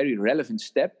very relevant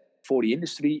step for the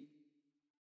industry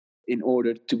in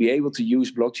order to be able to use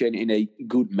blockchain in a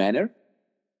good manner.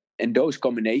 And those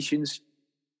combinations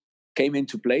came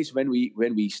into place when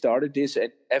we started this,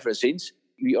 and ever since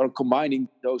we are combining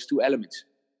those two elements.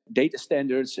 Data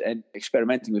standards and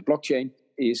experimenting with blockchain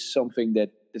is something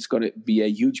that's going to be a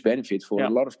huge benefit for a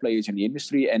lot of players in the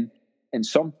industry. And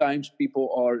sometimes people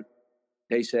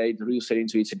they say the real estate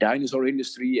industry, it's a dinosaur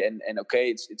industry, and okay,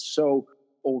 it's so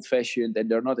old-fashioned and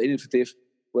they're not innovative.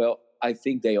 Well, I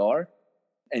think they are.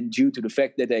 And due to the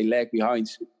fact that they lag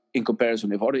behind in comparison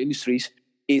with other industries,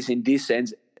 is in this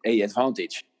sense an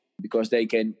advantage, because they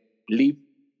can leap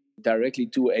directly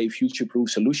to a future-proof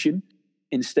solution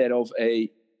instead of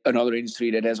another industry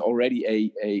that has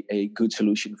already a good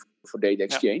solution for data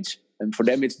exchange. And for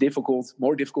them, it's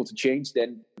more difficult to change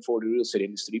than for the real estate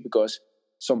industry, because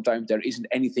sometimes there isn't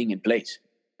anything in place.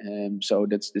 So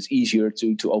that's easier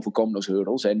to overcome those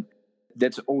hurdles. And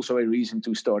that's also a reason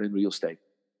to start in real estate.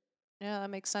 Yeah, that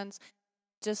makes sense.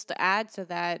 Just to add to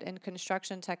that, in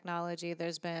construction technology,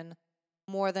 there's been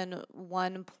more than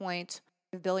 $1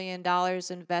 billion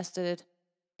invested.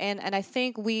 And I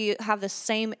think we have the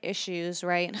same issues,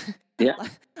 right? Yeah.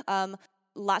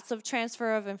 Lots of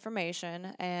transfer of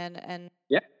information and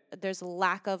Yeah. there's a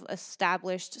lack of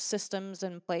established systems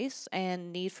in place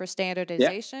and need for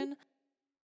standardization. Yeah.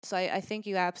 So I think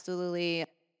you absolutely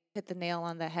hit the nail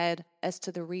on the head as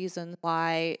to the reason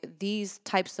why these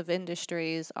types of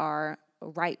industries are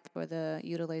ripe for the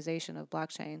utilization of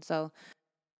blockchain. So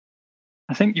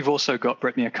I think you've also got,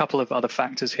 Brittany, a couple of other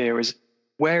factors here is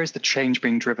where is the change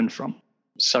being driven from?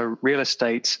 So real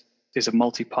estate is a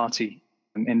multi-party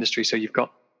industry. So you've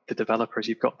got the developers,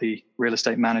 you've got the real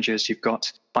estate managers, you've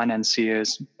got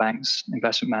financiers, banks,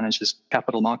 investment managers,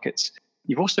 capital markets.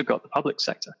 You've also got the public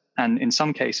sector. And in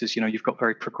some cases, you've got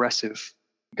very progressive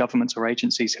governments or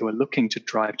agencies who are looking to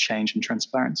drive change and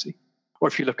transparency. Or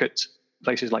if you look at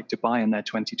places like Dubai and their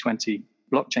 2020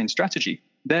 blockchain strategy,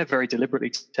 they're very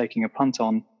deliberately taking a punt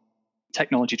on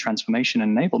technology transformation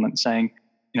and enablement, saying,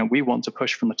 we want to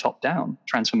push from the top down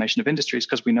transformation of industries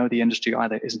because we know the industry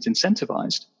either isn't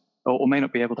incentivized or may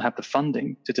not be able to have the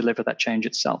funding to deliver that change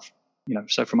itself.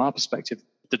 So from our perspective,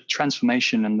 the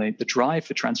transformation and the drive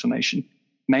for transformation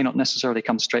may not necessarily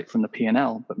come straight from the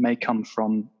P&L, but may come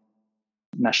from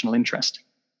national interest.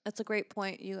 That's a great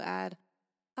point you add.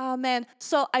 Oh, man.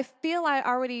 So I feel I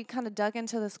already kind of dug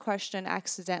into this question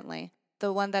accidentally.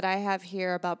 The one that I have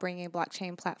here about bringing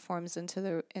blockchain platforms into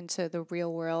the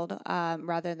real world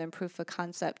rather than proof of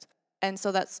concept. And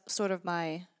so that's sort of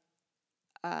my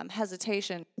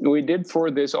hesitation. We did,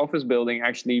 for this office building,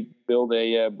 actually build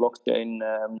a blockchain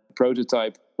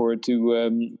prototype for it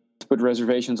to put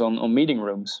reservations on meeting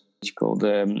rooms. It's called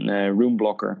Room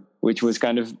Blocker, which was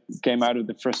came out of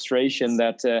the frustration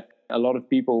that a lot of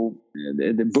people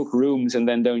they book rooms and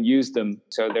then don't use them.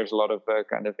 So there's a lot of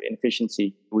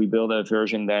inefficiency. We built a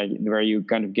version where you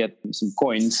get some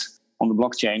coins on the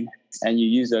blockchain and you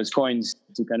use those coins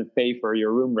to pay for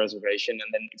your room reservation.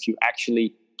 And then if you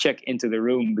actually check into the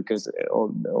room, because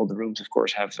all the rooms, of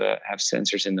course, have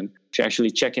sensors in them. If you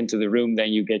actually check into the room, then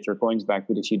you get your coins back.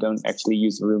 But if you don't actually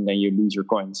use the room, then you lose your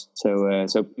coins.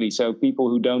 So people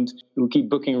who keep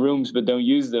booking rooms but don't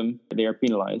use them, they are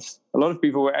penalized. A lot of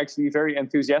people were actually very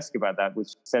enthusiastic about that, which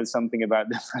says something about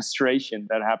the frustration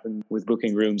that happened with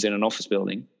booking rooms in an office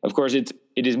building. Of course, it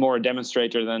is more a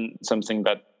demonstrator than something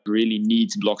that really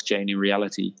needs blockchain in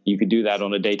reality. You could do that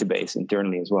on a database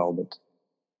internally as well, but.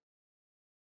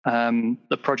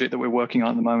 The project that we're working on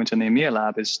at the moment in the EMEA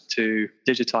lab is to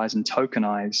digitize and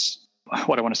tokenize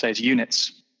what I want to say is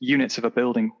units of a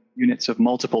building, units of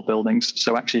multiple buildings.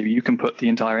 So actually you can put the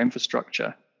entire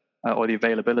infrastructure or the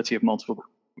availability of multiple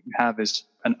you have is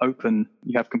an open,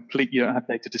 you don't have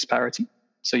data disparity.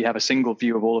 So you have a single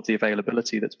view of all of the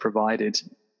availability that's provided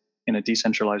in a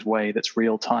decentralized way that's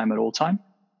real time at all time.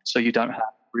 So you don't have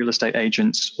real estate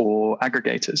agents or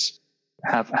aggregators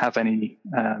have any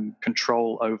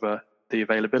control over the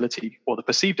availability or the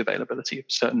perceived availability of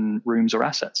certain rooms or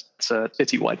assets. It's a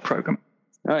citywide program.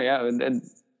 Oh yeah,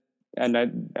 and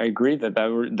I agree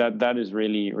that is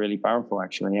really, really powerful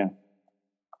actually. Yeah,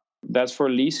 that's for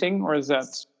leasing, or is that?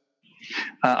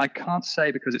 I can't say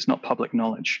because it's not public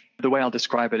knowledge. The way I'll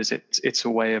describe it is it's a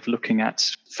way of looking at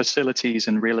facilities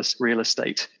and real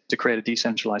estate to create a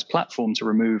decentralized platform to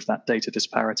remove that data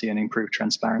disparity and improve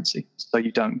transparency. So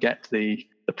you don't get the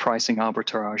pricing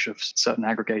arbitrage of certain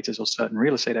aggregators or certain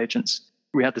real estate agents.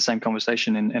 We had the same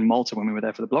conversation in Malta when we were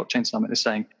there for the blockchain summit. They're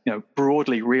saying,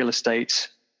 broadly real estate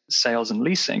sales and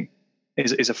leasing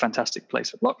is a fantastic place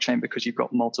for blockchain because you've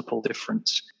got multiple different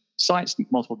sites,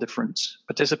 multiple different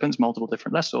participants, multiple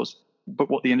different lessors.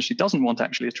 But what the industry doesn't want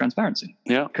actually is transparency.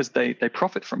 Yeah. Because they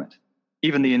profit from it.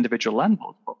 Even the individual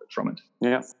landlords profit from it.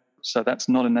 Yeah. So that's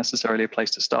not necessarily a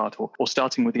place to start, or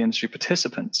starting with the industry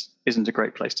participants isn't a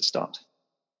great place to start.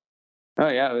 Oh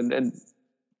yeah,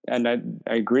 and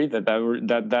I agree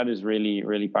that is really,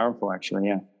 really powerful actually.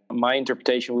 Yeah. My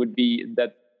interpretation would be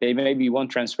that they maybe want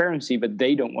transparency, but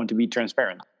they don't want to be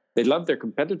transparent. They love their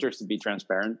competitors to be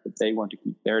transparent, but they want to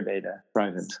keep their data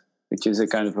private, which is a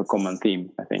kind of a common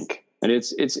theme, I think. And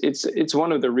it's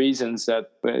one of the reasons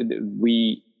that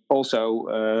we also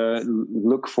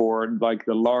look for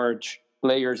the large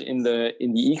players in the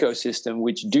ecosystem,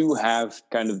 which do have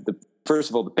first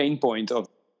of all the pain point of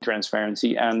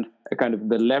transparency and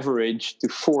the leverage to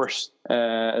force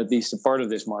at least a part of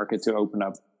this market to open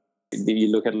up.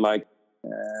 You look at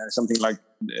something like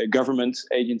government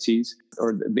agencies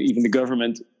or even the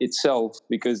government itself,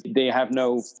 because they have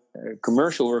no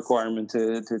commercial requirement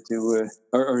or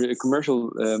a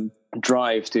commercial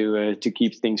drive to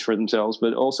keep things for themselves,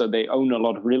 but also they own a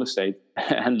lot of real estate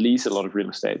and lease a lot of real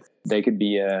estate. They could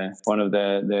be one of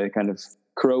the kind of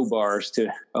crowbars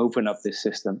to open up this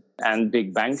system. And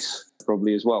big banks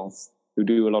probably as well, who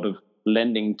do a lot of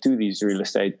lending to these real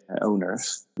estate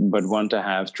owners, but want to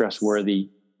have trustworthy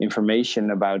information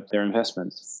about their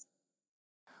investments.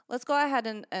 Let's go ahead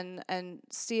and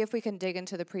see if we can dig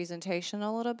into the presentation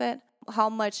a little bit. How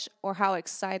much or how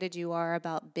excited you are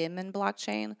about BIM and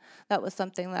blockchain. That was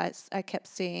something that I kept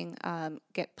seeing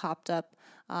get popped up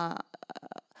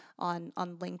on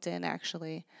LinkedIn,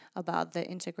 actually, about the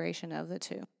integration of the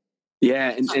two.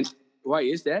 Yeah, and why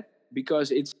is that? Because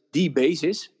it's the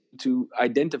basis to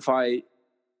identify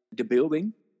the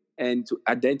building and to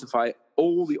identify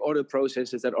all the other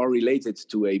processes that are related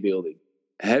to a building.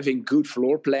 Having good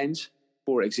floor plans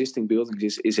for existing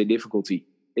buildings is a difficulty.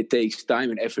 It takes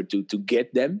time and effort to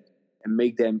get them and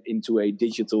make them into a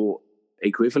digital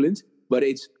equivalent, but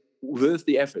it's worth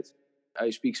the effort. I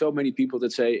speak so many people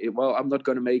that say, well, I'm not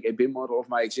going to make a BIM model of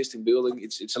my existing building.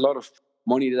 It's a lot of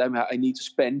money that I need to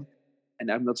spend, and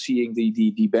I'm not seeing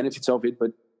the benefits of it.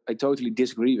 But I totally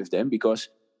disagree with them, because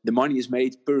the money is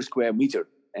made per square meter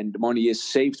and the money is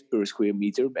saved per square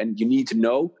meter. And you need to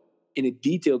know in a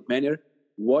detailed manner,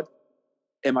 what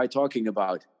am I talking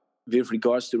about with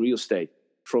regards to real estate?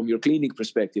 From your cleaning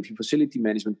perspective, your facility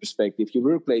management perspective, your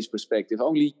workplace perspective,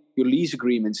 only your lease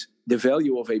agreements, the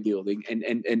value of a building.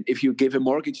 And if you give a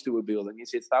mortgage to a building,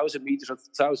 is it 1,000 meters or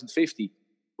 1,050?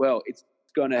 Well, it's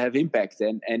going to have impact.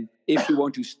 And if you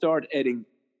want to start adding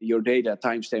your data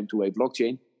timestamp to a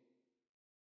blockchain,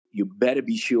 you better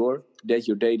be sure that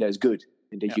your data is good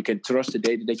and that you can trust the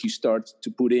data that you start to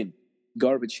put in.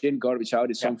 Garbage in, garbage out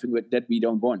is something that we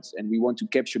don't want. And we want to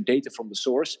capture data from the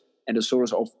source, and the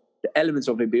source of the elements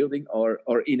of a building are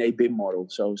in a BIM model.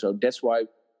 So that's why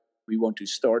we want to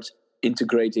start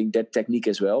integrating that technique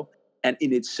as well. And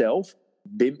in itself,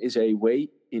 BIM is a way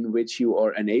in which you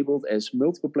are enabled as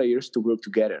multiple players to work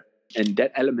together. And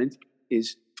that element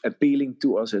is appealing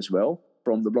to us as well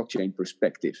from the blockchain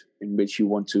perspective, in which you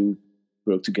want to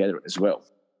work together as well.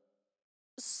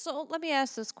 So let me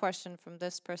ask this question from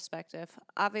this perspective.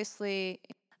 Obviously,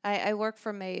 I work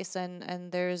for Mace,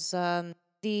 and there's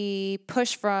the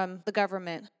push from the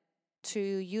government to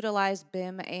utilize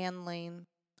BIM and Lean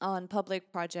on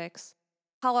public projects.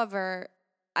 However,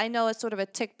 I know it's sort of a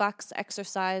tick box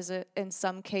exercise in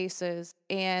some cases,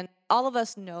 and all of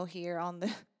us know here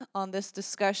on this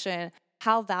discussion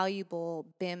how valuable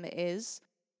BIM is.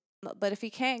 But if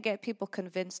you can't get people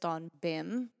convinced on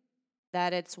BIM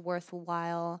that it's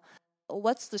worthwhile,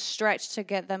 what's the stretch to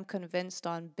get them convinced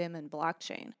on BIM and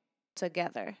blockchain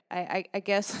together? I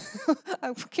guess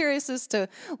I'm curious as to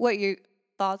what your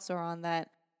thoughts are on that,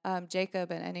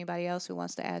 Jacob, and anybody else who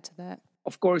wants to add to that.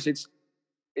 Of course,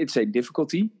 it's a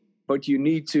difficulty, but you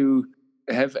need to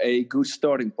have a good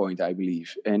starting point, I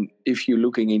believe. And if you're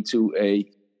looking into a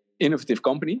innovative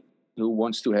company who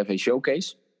wants to have a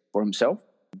showcase for himself,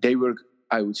 they work,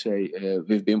 I would say,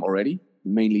 with BIM already.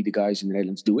 Mainly the guys in the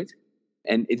Netherlands do it.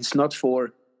 And it's not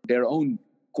for their own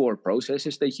core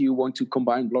processes that you want to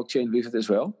combine blockchain with it as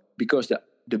well, because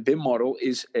the BIM model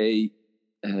is a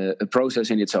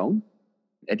process in its own.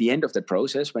 At the end of that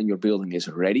process, when your building is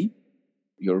ready,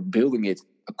 you're building it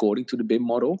according to the BIM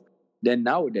model, then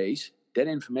nowadays that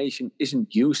information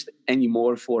isn't used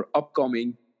anymore for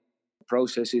upcoming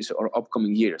processes or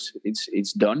upcoming years.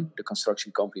 It's done. The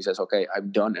construction company says, okay,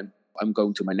 I'm done and I'm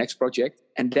going to my next project.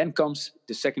 And then comes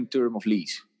the second term of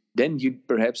lease. Then you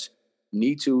perhaps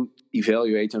need to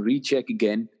evaluate and recheck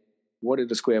again, what are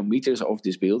the square meters of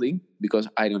this building? Because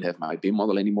I don't have my BIM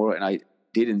model anymore, and I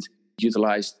didn't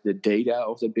utilize the data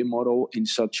of the BIM model in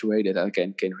such a way that I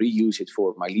can reuse it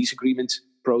for my lease agreement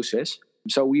process.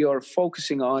 So we are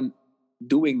focusing on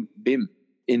doing BIM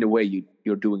in the way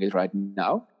you're doing it right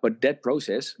now. But that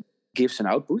process gives an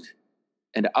output.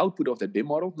 And the output of that BIM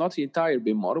model, not the entire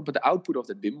BIM model, but the output of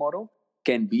that BIM model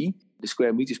can be the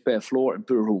square meters per floor and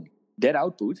per room. That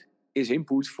output is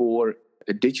input for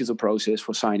a digital process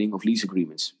for signing of lease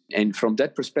agreements. And from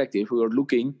that perspective, we are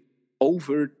looking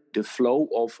over the flow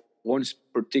of one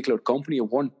particular company or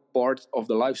one part of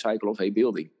the life cycle of a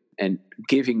building, and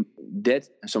giving that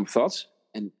some thoughts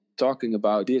and talking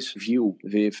about this view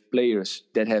with players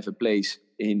that have a place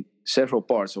in several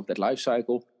parts of that life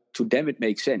cycle. To them, it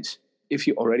makes sense. If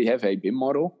you already have a BIM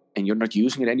model and you're not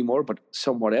using it anymore, but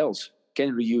someone else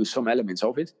can reuse some elements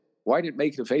of it, why not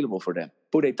make it available for them?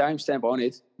 Put a timestamp on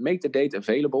it, make the data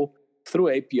available, through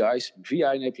APIs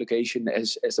via an application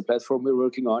as the platform we're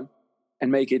working on,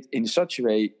 and make it in such a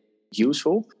way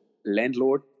useful.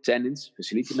 Landlord, tenants,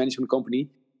 facility management company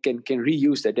can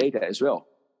reuse their data as well.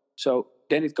 So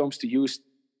then it comes to use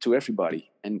to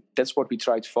everybody. And that's what we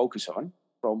try to focus on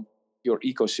from your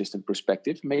ecosystem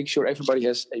perspective. Make sure everybody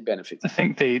has a benefit. I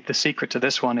think the secret to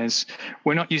this one is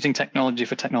we're not using technology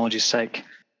for technology's sake.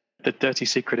 The dirty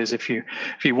secret is if you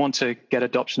want to get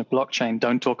adoption of blockchain,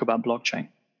 don't talk about blockchain.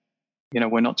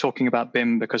 We're not talking about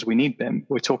BIM because we need BIM.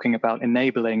 We're talking about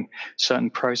enabling certain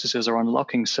processes or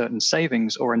unlocking certain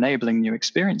savings or enabling new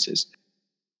experiences.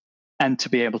 And to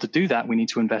be able to do that, we need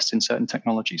to invest in certain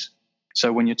technologies.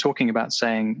 So when you're talking about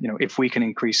saying, if we can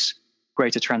increase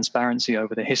greater transparency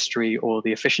over the history or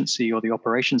the efficiency or the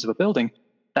operations of a building,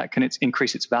 that can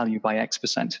increase its value by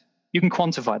X%. You can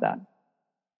quantify that.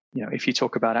 If you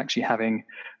talk about actually having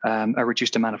a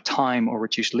reduced amount of time or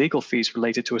reduced legal fees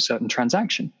related to a certain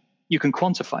transaction, you can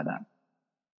quantify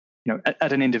that,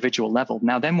 at an individual level.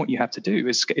 Now, then what you have to do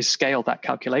is scale that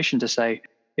calculation to say,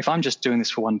 if I'm just doing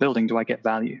this for one building, do I get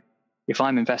value? If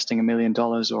I'm investing $1 million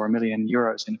or €1 million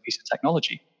in a piece of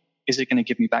technology, is it going to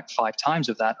give me back 5 times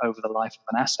of that over the life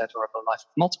of an asset or over the life of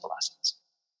multiple assets?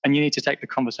 And you need to take the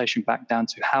conversation back down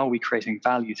to how are we creating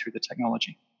value through the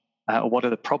technology? Or what are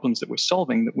the problems that we're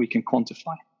solving that we can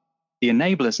quantify? The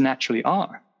enablers naturally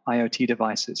are IoT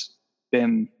devices,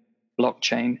 BIM,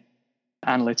 blockchain,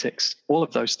 analytics. All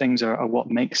of those things are what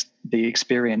makes the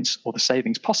experience or the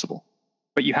savings possible.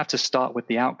 But you have to start with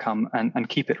the outcome and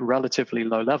keep it relatively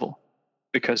low level,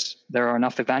 because there are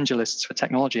enough evangelists for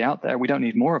technology out there. We don't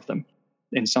need more of them.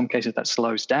 In some cases, that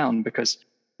slows down because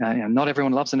not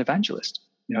everyone loves an evangelist.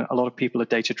 A lot of people are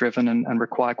data-driven and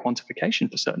require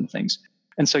quantification for certain things.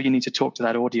 And so you need to talk to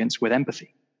that audience with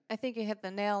empathy. I think you hit the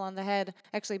nail on the head.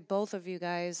 Actually, both of you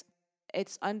guys,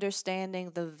 it's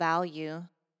understanding the value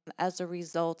as a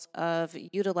result of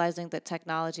utilizing the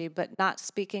technology, but not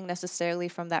speaking necessarily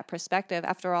from that perspective.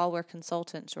 After all, we're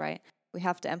consultants, right? We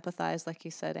have to empathize, like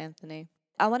you said, Anthony.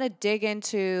 I want to dig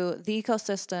into the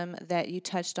ecosystem that you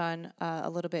touched on a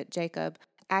little bit, Jacob,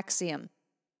 Axiom.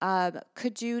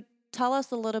 Could you tell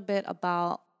us a little bit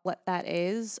about what that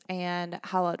is and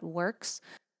how it works?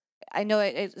 I know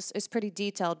it's pretty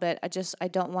detailed, but I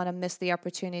don't want to miss the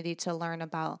opportunity to learn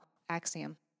about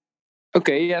Axiom.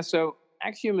 Okay, yeah. So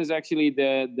Axiom is actually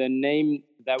the name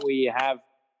that we have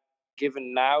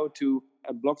given now to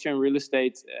a blockchain real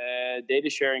estate data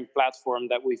sharing platform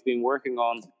that we've been working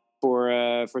on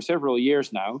for several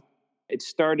years now. It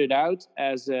started out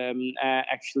as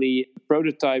actually a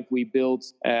prototype we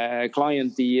built a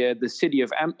client, the city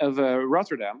of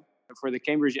Rotterdam, for the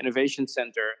Cambridge Innovation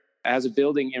Center. It has a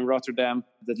building in Rotterdam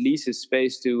that leases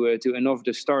space to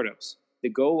innovative startups. The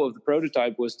goal of the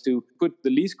prototype was to put the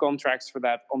lease contracts for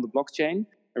that on the blockchain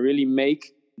and really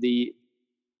make the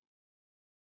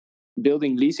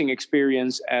building leasing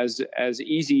experience as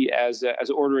easy as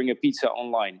ordering a pizza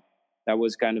online. That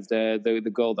was kind of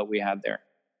the goal that we had there.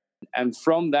 And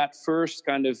from that first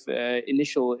kind of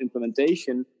initial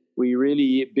implementation, we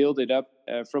really built it up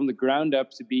from the ground up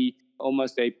to be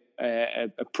almost a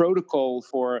protocol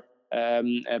for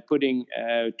putting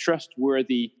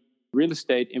trustworthy real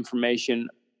estate information,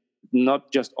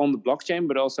 not just on the blockchain,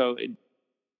 but also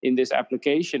in this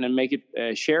application, and make it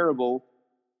shareable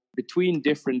between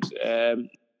different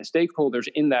stakeholders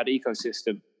in that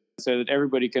ecosystem, so that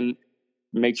everybody can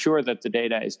make sure that the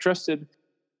data is trusted,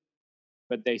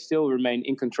 but they still remain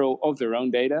in control of their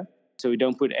own data. So we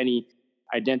don't put any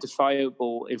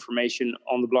identifiable information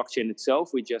on the blockchain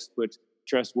itself. We just put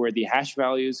trustworthy hash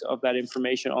values of that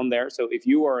information on there. So if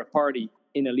you are a party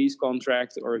in a lease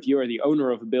contract, or if you are the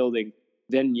owner of a building,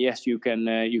 then yes, you can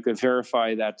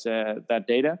verify that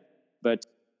data. But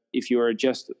if you are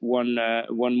just one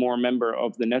more member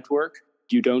of the network,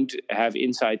 you don't have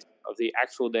insight of the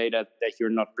actual data that you're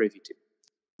not privy to.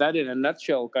 That, in a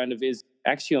nutshell, kind of is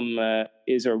Axiom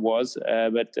is or was.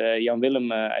 But Jan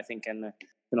Willem, I think, can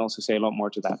also say a lot more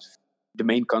to that. The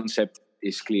main concept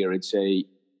is clear. It's a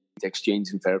exchange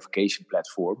and verification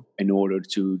platform in order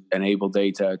to enable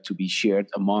data to be shared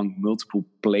among multiple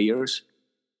players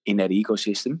in that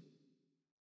ecosystem.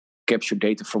 Capture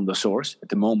data from the source at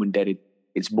the moment that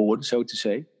it's born, so to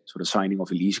say. So the signing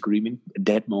of a lease agreement. At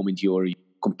that moment, your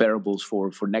comparables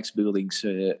for next buildings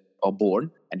are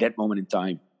born. At that moment in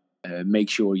time, make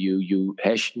sure you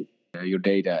hash your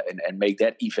data and make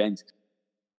that event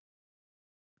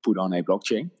put on a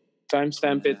blockchain.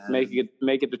 Timestamp it,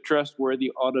 make it a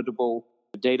trustworthy, auditable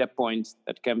data point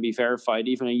that can be verified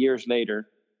even years later,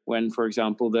 when, for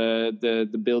example,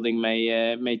 the building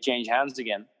may change hands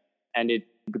again, and it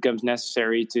becomes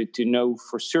necessary to know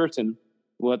for certain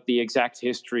what the exact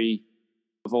history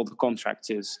of all the contracts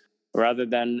is, rather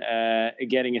than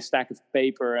getting a stack of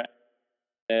paper,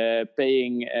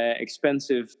 paying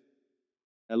expensive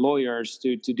lawyers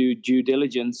to do due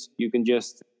diligence. You can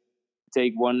just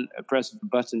take one press of a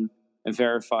button and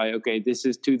verify, okay, this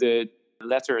is to the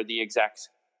letter the exact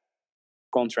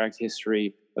contract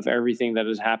history of everything that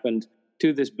has happened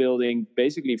to this building,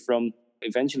 basically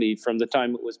eventually from the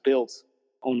time it was built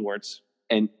onwards.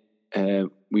 And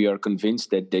we are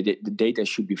convinced that the data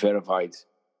should be verified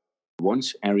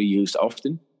once and reused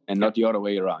often, and not the other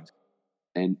way around.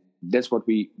 And that's what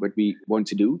we want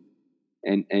to do.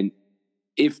 And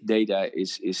if data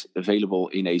is available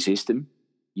in a system,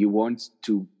 you want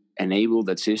to enable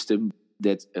that system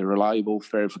that a reliable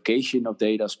verification of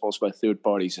data is possible by third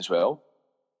parties as well.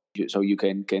 So you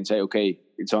can say, okay,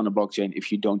 it's on a blockchain.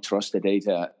 If you don't trust the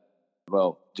data,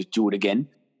 well, just do it again.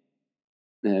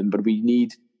 But we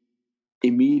need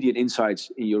immediate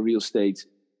insights in your real estate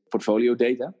portfolio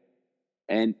data.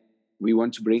 And we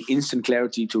want to bring instant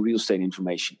clarity to real estate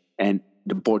information. And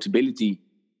the portability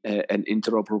and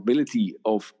interoperability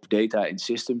of data and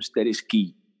systems, that is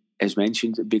key. As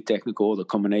mentioned, a bit technical, the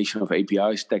combination of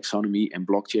APIs, taxonomy, and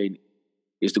blockchain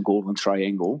is the golden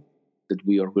triangle that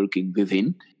we are working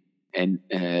within. And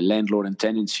landlord and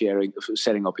tenant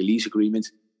setting up a lease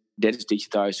agreement, that is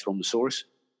digitized from the source.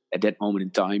 At that moment in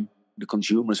time, the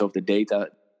consumers of the data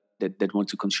that want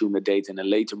to consume the data in a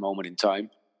later moment in time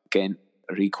can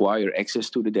require access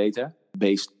to the data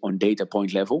based on data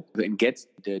point level and get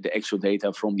the actual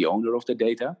data from the owner of the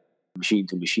data, machine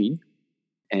to machine.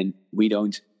 And we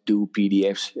don't do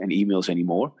PDFs and emails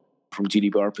anymore. From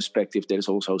GDPR perspective, that is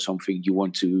also something you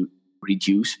want to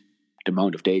reduce, the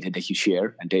amount of data that you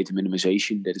share, and data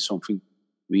minimization. That is something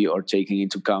we are taking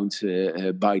into account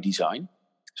by design.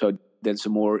 So that's a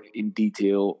more in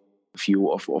detail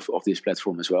view of this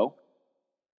platform as well.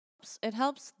 It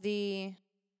helps the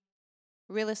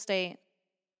real estate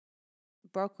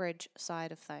brokerage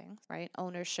side of things, right?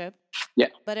 Ownership. Yeah.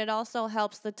 But it also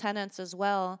helps the tenants as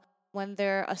well when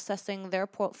they're assessing their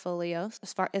portfolios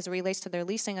as far as it relates to their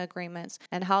leasing agreements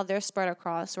and how they're spread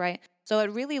across, right? So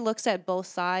it really looks at both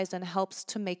sides and helps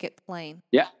to make it plain.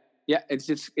 Yeah. It's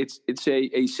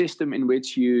a system in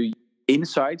which you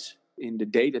insights in the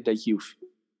data that you've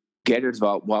gathered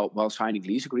while signing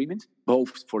lease agreement,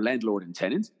 both for landlord and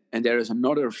tenant. And there is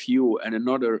another view and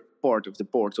another part of the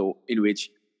portal in which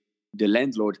the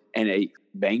landlord and a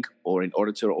bank or an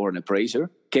auditor or an appraiser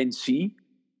can see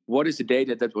what is the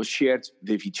data that was shared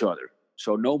with each other.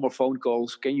 So no more phone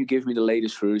calls. Can you give me the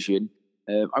latest version?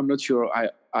 I'm not sure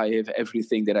I have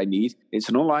everything that I need. It's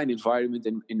an online environment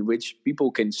in which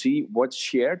people can see what's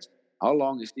shared, how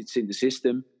long it's in the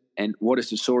system, and what is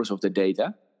the source of the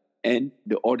data. And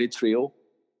the audit trail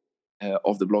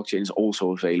of the blockchain is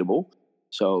also available.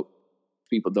 So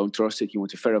people don't trust it. You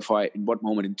want to verify in what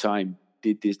moment in time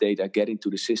did this data get into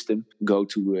the system, go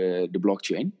to the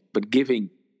blockchain. But giving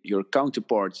your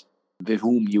counterpart with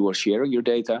whom you are sharing your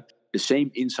data the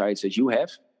same insights that you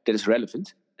have, that is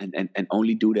relevant, and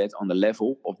only do that on the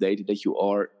level of data that you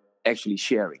are actually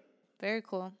sharing. Very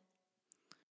cool.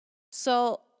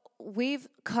 So we've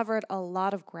covered a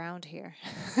lot of ground here.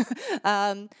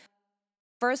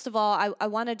 First of all, I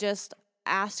want to just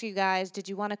ask you guys, did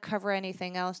you want to cover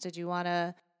anything else? Did you want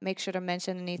to make sure to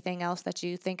mention anything else that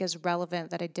you think is relevant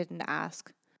that I didn't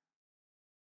ask?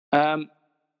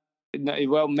 No,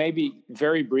 well, maybe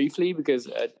very briefly, because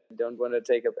I don't want to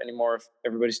take up any more of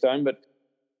everybody's time. But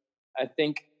I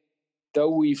think, though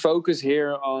we focus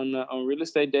here on real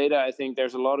estate data, I think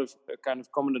there's a lot of kind of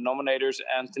common denominators.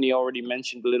 Anthony already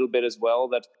mentioned a little bit as well,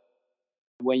 that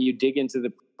when you dig into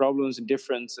the problems in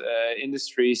different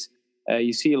industries,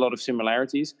 you see a lot of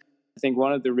similarities. I think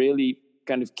one of the really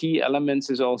kind of key elements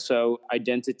is also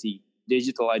identity,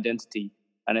 digital identity.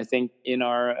 And I think in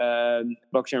our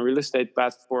blockchain real estate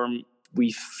platform,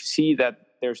 we see that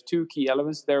there's two key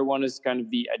elements there. One is kind of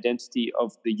the identity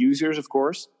of the users, of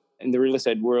course. In the real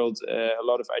estate world, a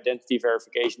lot of identity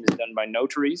verification is done by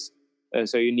notaries.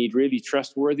 So you need really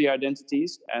trustworthy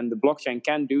identities. And the blockchain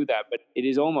can do that, but it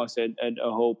is almost a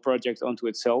whole project unto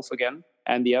itself again.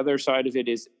 And the other side of it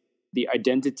is the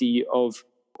identity of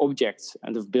objects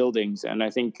and of buildings. And I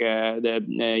think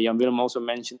Jan Willem also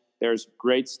mentioned there's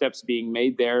great steps being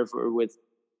made there with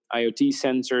IoT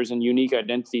sensors and unique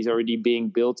identities already being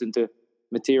built into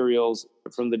materials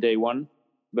from the day one.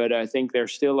 But I think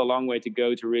there's still a long way to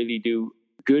go to really do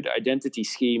good identity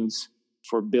schemes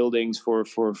for buildings, for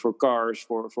cars,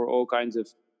 for all kinds of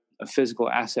physical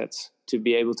assets, to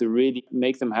be able to really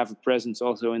make them have a presence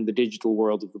also in the digital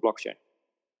world of the blockchain.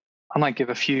 I might give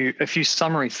a few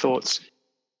summary thoughts.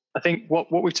 I think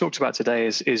what we've talked about today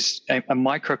is a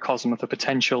microcosm of the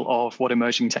potential of what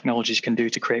emerging technologies can do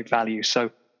to create value. So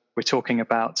we're talking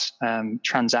about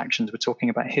transactions, we're talking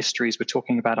about histories, we're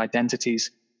talking about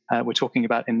identities, we're talking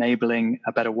about enabling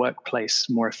a better workplace,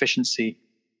 more efficiency,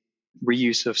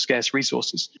 reuse of scarce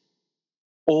resources.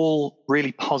 All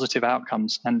really positive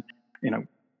outcomes. And,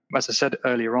 as I said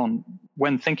earlier on,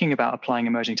 when thinking about applying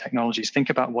emerging technologies, think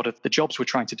about what are the jobs we're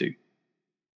trying to do?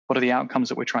 What are the outcomes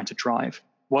that we're trying to drive?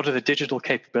 What are the digital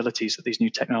capabilities that these new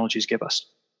technologies give us?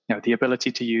 The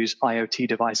ability to use IoT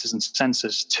devices and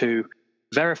sensors to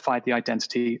verify the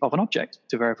identity of an object,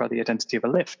 to verify the identity of a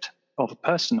lift, of a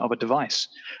person, of a device,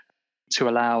 to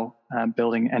allow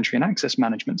building entry and access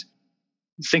management.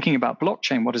 Thinking about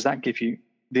blockchain, what does that give you?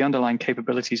 The underlying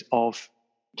capabilities of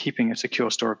keeping a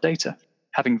secure store of data,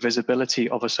 having visibility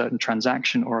of a certain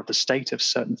transaction or of the state of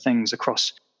certain things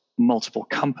across multiple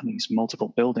companies,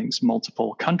 multiple buildings,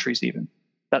 multiple countries even.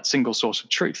 That single source of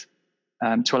truth,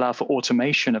 to allow for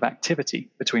automation of activity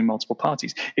between multiple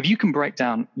parties. If you can break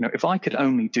down, if I could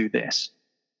only do this,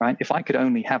 right? If I could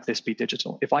only have this be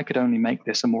digital, if I could only make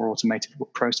this a more automated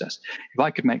process, if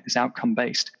I could make this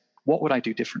outcome-based, what would I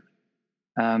do different?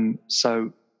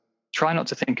 So try not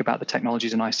to think about the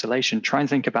technologies in isolation. Try and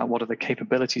think about what are the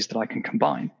capabilities that I can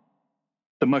combine.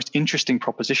 The most interesting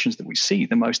propositions that we see,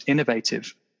 the most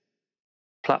innovative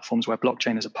platforms where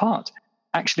blockchain is a part,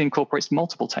 actually incorporates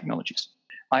multiple technologies,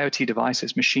 IoT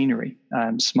devices, machinery,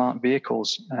 smart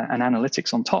vehicles, and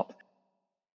analytics on top.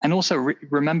 And also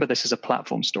remember this as a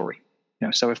platform story.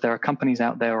 So if there are companies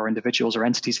out there or individuals or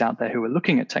entities out there who are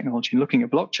looking at technology and looking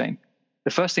at blockchain,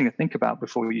 the first thing to think about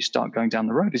before you start going down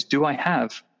the road is, do I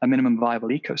have a minimum viable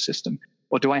ecosystem?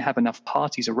 Or do I have enough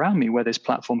parties around me where this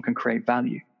platform can create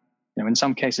value? In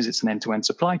some cases, it's an end-to-end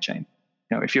supply chain.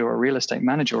 If you're a real estate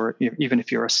manager, or even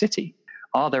if you're a city,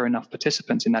 are there enough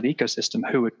participants in that ecosystem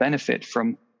who would benefit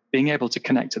from being able to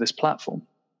connect to this platform?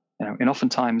 And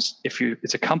oftentimes, if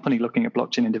it's a company looking at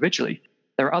blockchain individually,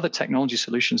 there are other technology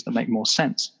solutions that make more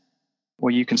sense,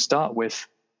 where you can start with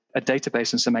a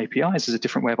database and some APIs as a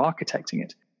different way of architecting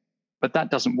it. But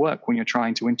that doesn't work when you're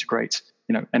trying to integrate,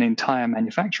 an entire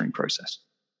manufacturing process,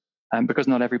 because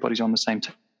not everybody's on the same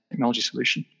technology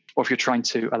solution. Or if you're trying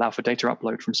to allow for data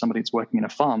upload from somebody that's working in a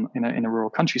farm in a rural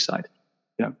countryside,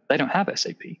 they don't have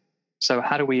SAP. So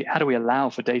how do we allow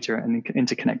for data and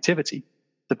interconnectivity?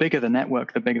 The bigger the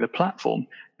network, the bigger the platform,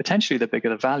 potentially the bigger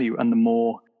the value, and the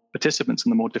more participants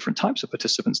and the more different types of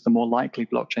participants, the more likely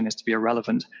blockchain is to be a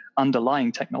relevant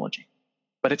underlying technology.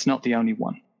 But it's not the only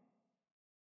one.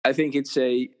 I think it's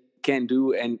a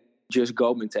can-do and just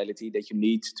go mentality that you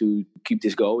need to keep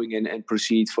this going and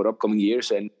proceed for upcoming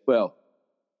years. And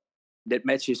that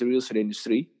matches the real estate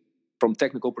industry. From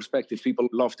technical perspective, people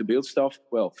love to build stuff.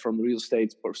 Well, from real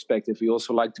estate perspective, we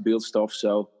also like to build stuff.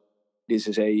 So this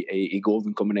is a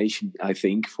golden combination, I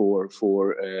think, for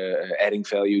adding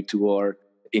value to our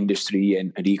industry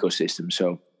and ecosystem.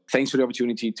 So thanks for the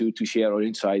opportunity to share our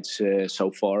insights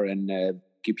so far, and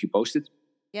keep you posted.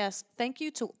 Yes, thank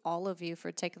you to all of you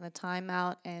for taking the time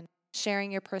out and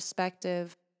sharing your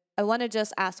perspective. I want to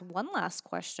just ask one last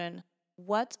question.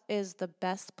 What is the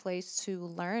best place to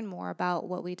learn more about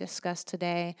what we discussed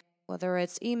today? Whether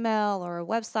it's email or a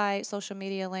website, social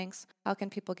media links, how can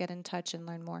people get in touch and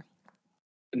learn more?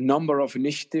 A number of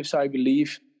initiatives, I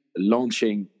believe,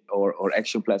 launching our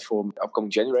action platform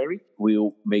upcoming January.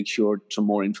 We'll make sure some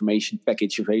more information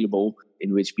package available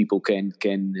in which people can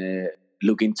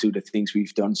look into the things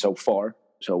we've done so far.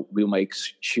 So we'll make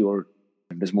sure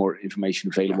there's more information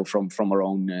available from our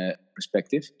own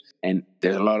perspective. And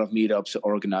there's a lot of meetups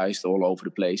organized all over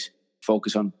the place.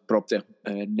 Focus on prop tech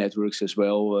networks as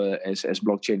well as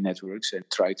blockchain networks, and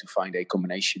try to find a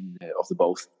combination of the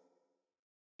both.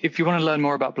 If you want to learn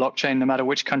more about blockchain, no matter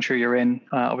which country you're in,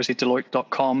 obviously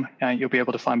Deloitte.com, you'll be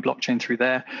able to find blockchain through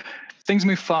there. Things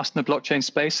move fast in the blockchain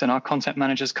space, and our content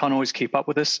managers can't always keep up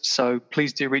with us. So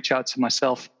please do reach out to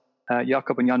myself,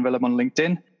 Jakob and Jan Willem on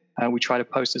LinkedIn. We try to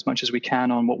post as much as we can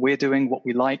on what we're doing, what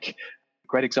we like,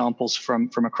 great examples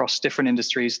from across different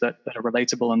industries that are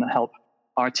relatable and that help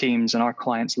our teams and our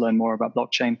clients learn more about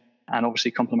blockchain and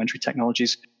obviously complementary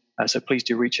technologies. So please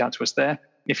do reach out to us there.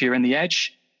 If you're in the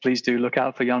Edge, please do look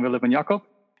out for Jan Willem and Jakob.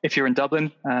 If you're in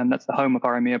Dublin, that's the home of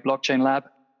our EMEA Blockchain Lab.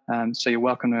 So you're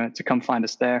welcome to come find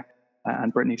us there.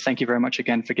 And Brittany, thank you very much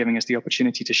again for giving us the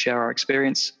opportunity to share our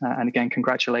experience. And again,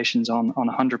 congratulations on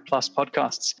 100 plus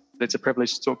podcasts. It's a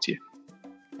privilege to talk to you.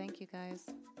 Thank you, guys.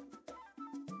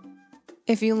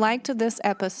 If you liked this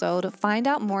episode, find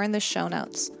out more in the show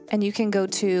notes. And you can go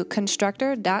to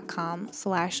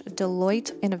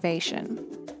constructor.com/Deloitte Innovation.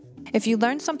 If you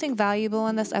learned something valuable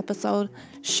in this episode,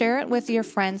 share it with your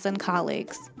friends and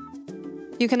colleagues.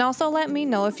 You can also let me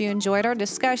know if you enjoyed our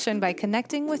discussion by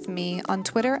connecting with me on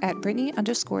Twitter at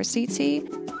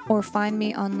Brittany_CT or find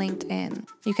me on LinkedIn.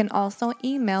 You can also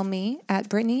email me at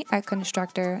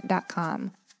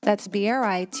Brittany@constructor.com. That's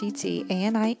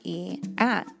BRITTANIE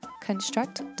at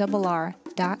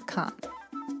constructrr.com.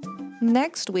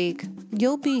 Next week,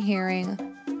 you'll be hearing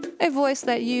a voice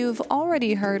that you've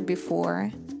already heard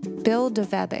before, Bill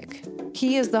DeVebic.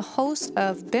 He is the host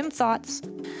of BIM Thoughts,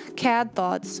 CAD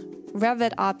Thoughts,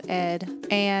 Revit Op-Ed,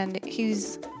 and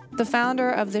he's the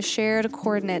founder of the Shared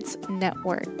Coordinates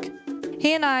Network.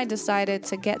 He and I decided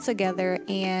to get together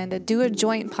and do a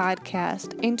joint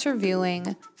podcast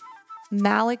interviewing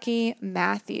Malachi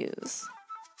Matthews.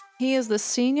 He is the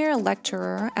senior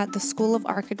lecturer at the School of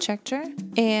Architecture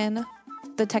in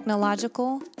the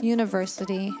Technological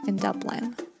University in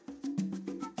Dublin.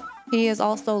 He is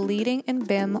also leading in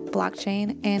BIM,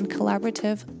 blockchain, and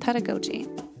collaborative pedagogy.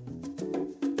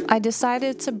 I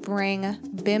decided to bring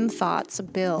BIM Thoughts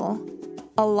Bill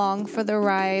along for the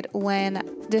ride when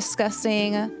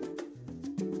discussing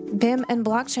BIM and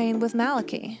blockchain with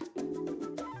Malachi.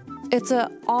 It's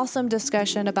an awesome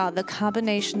discussion about the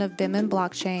combination of BIM and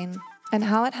blockchain and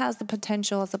how it has the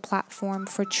potential as a platform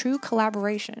for true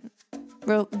collaboration,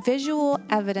 where visual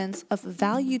evidence of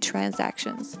value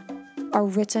transactions are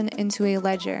written into a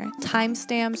ledger,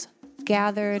 timestamps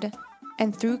gathered,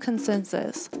 and through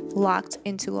consensus, locked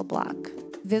into a block,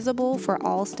 visible for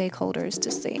all stakeholders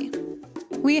to see.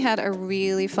 We had a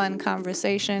really fun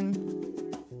conversation,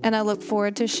 and I look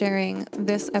forward to sharing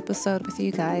this episode with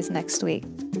you guys next week.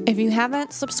 If you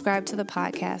haven't subscribed to the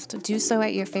podcast, do so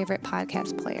at your favorite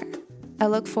podcast player. I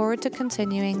look forward to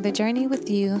continuing the journey with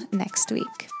you next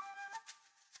week.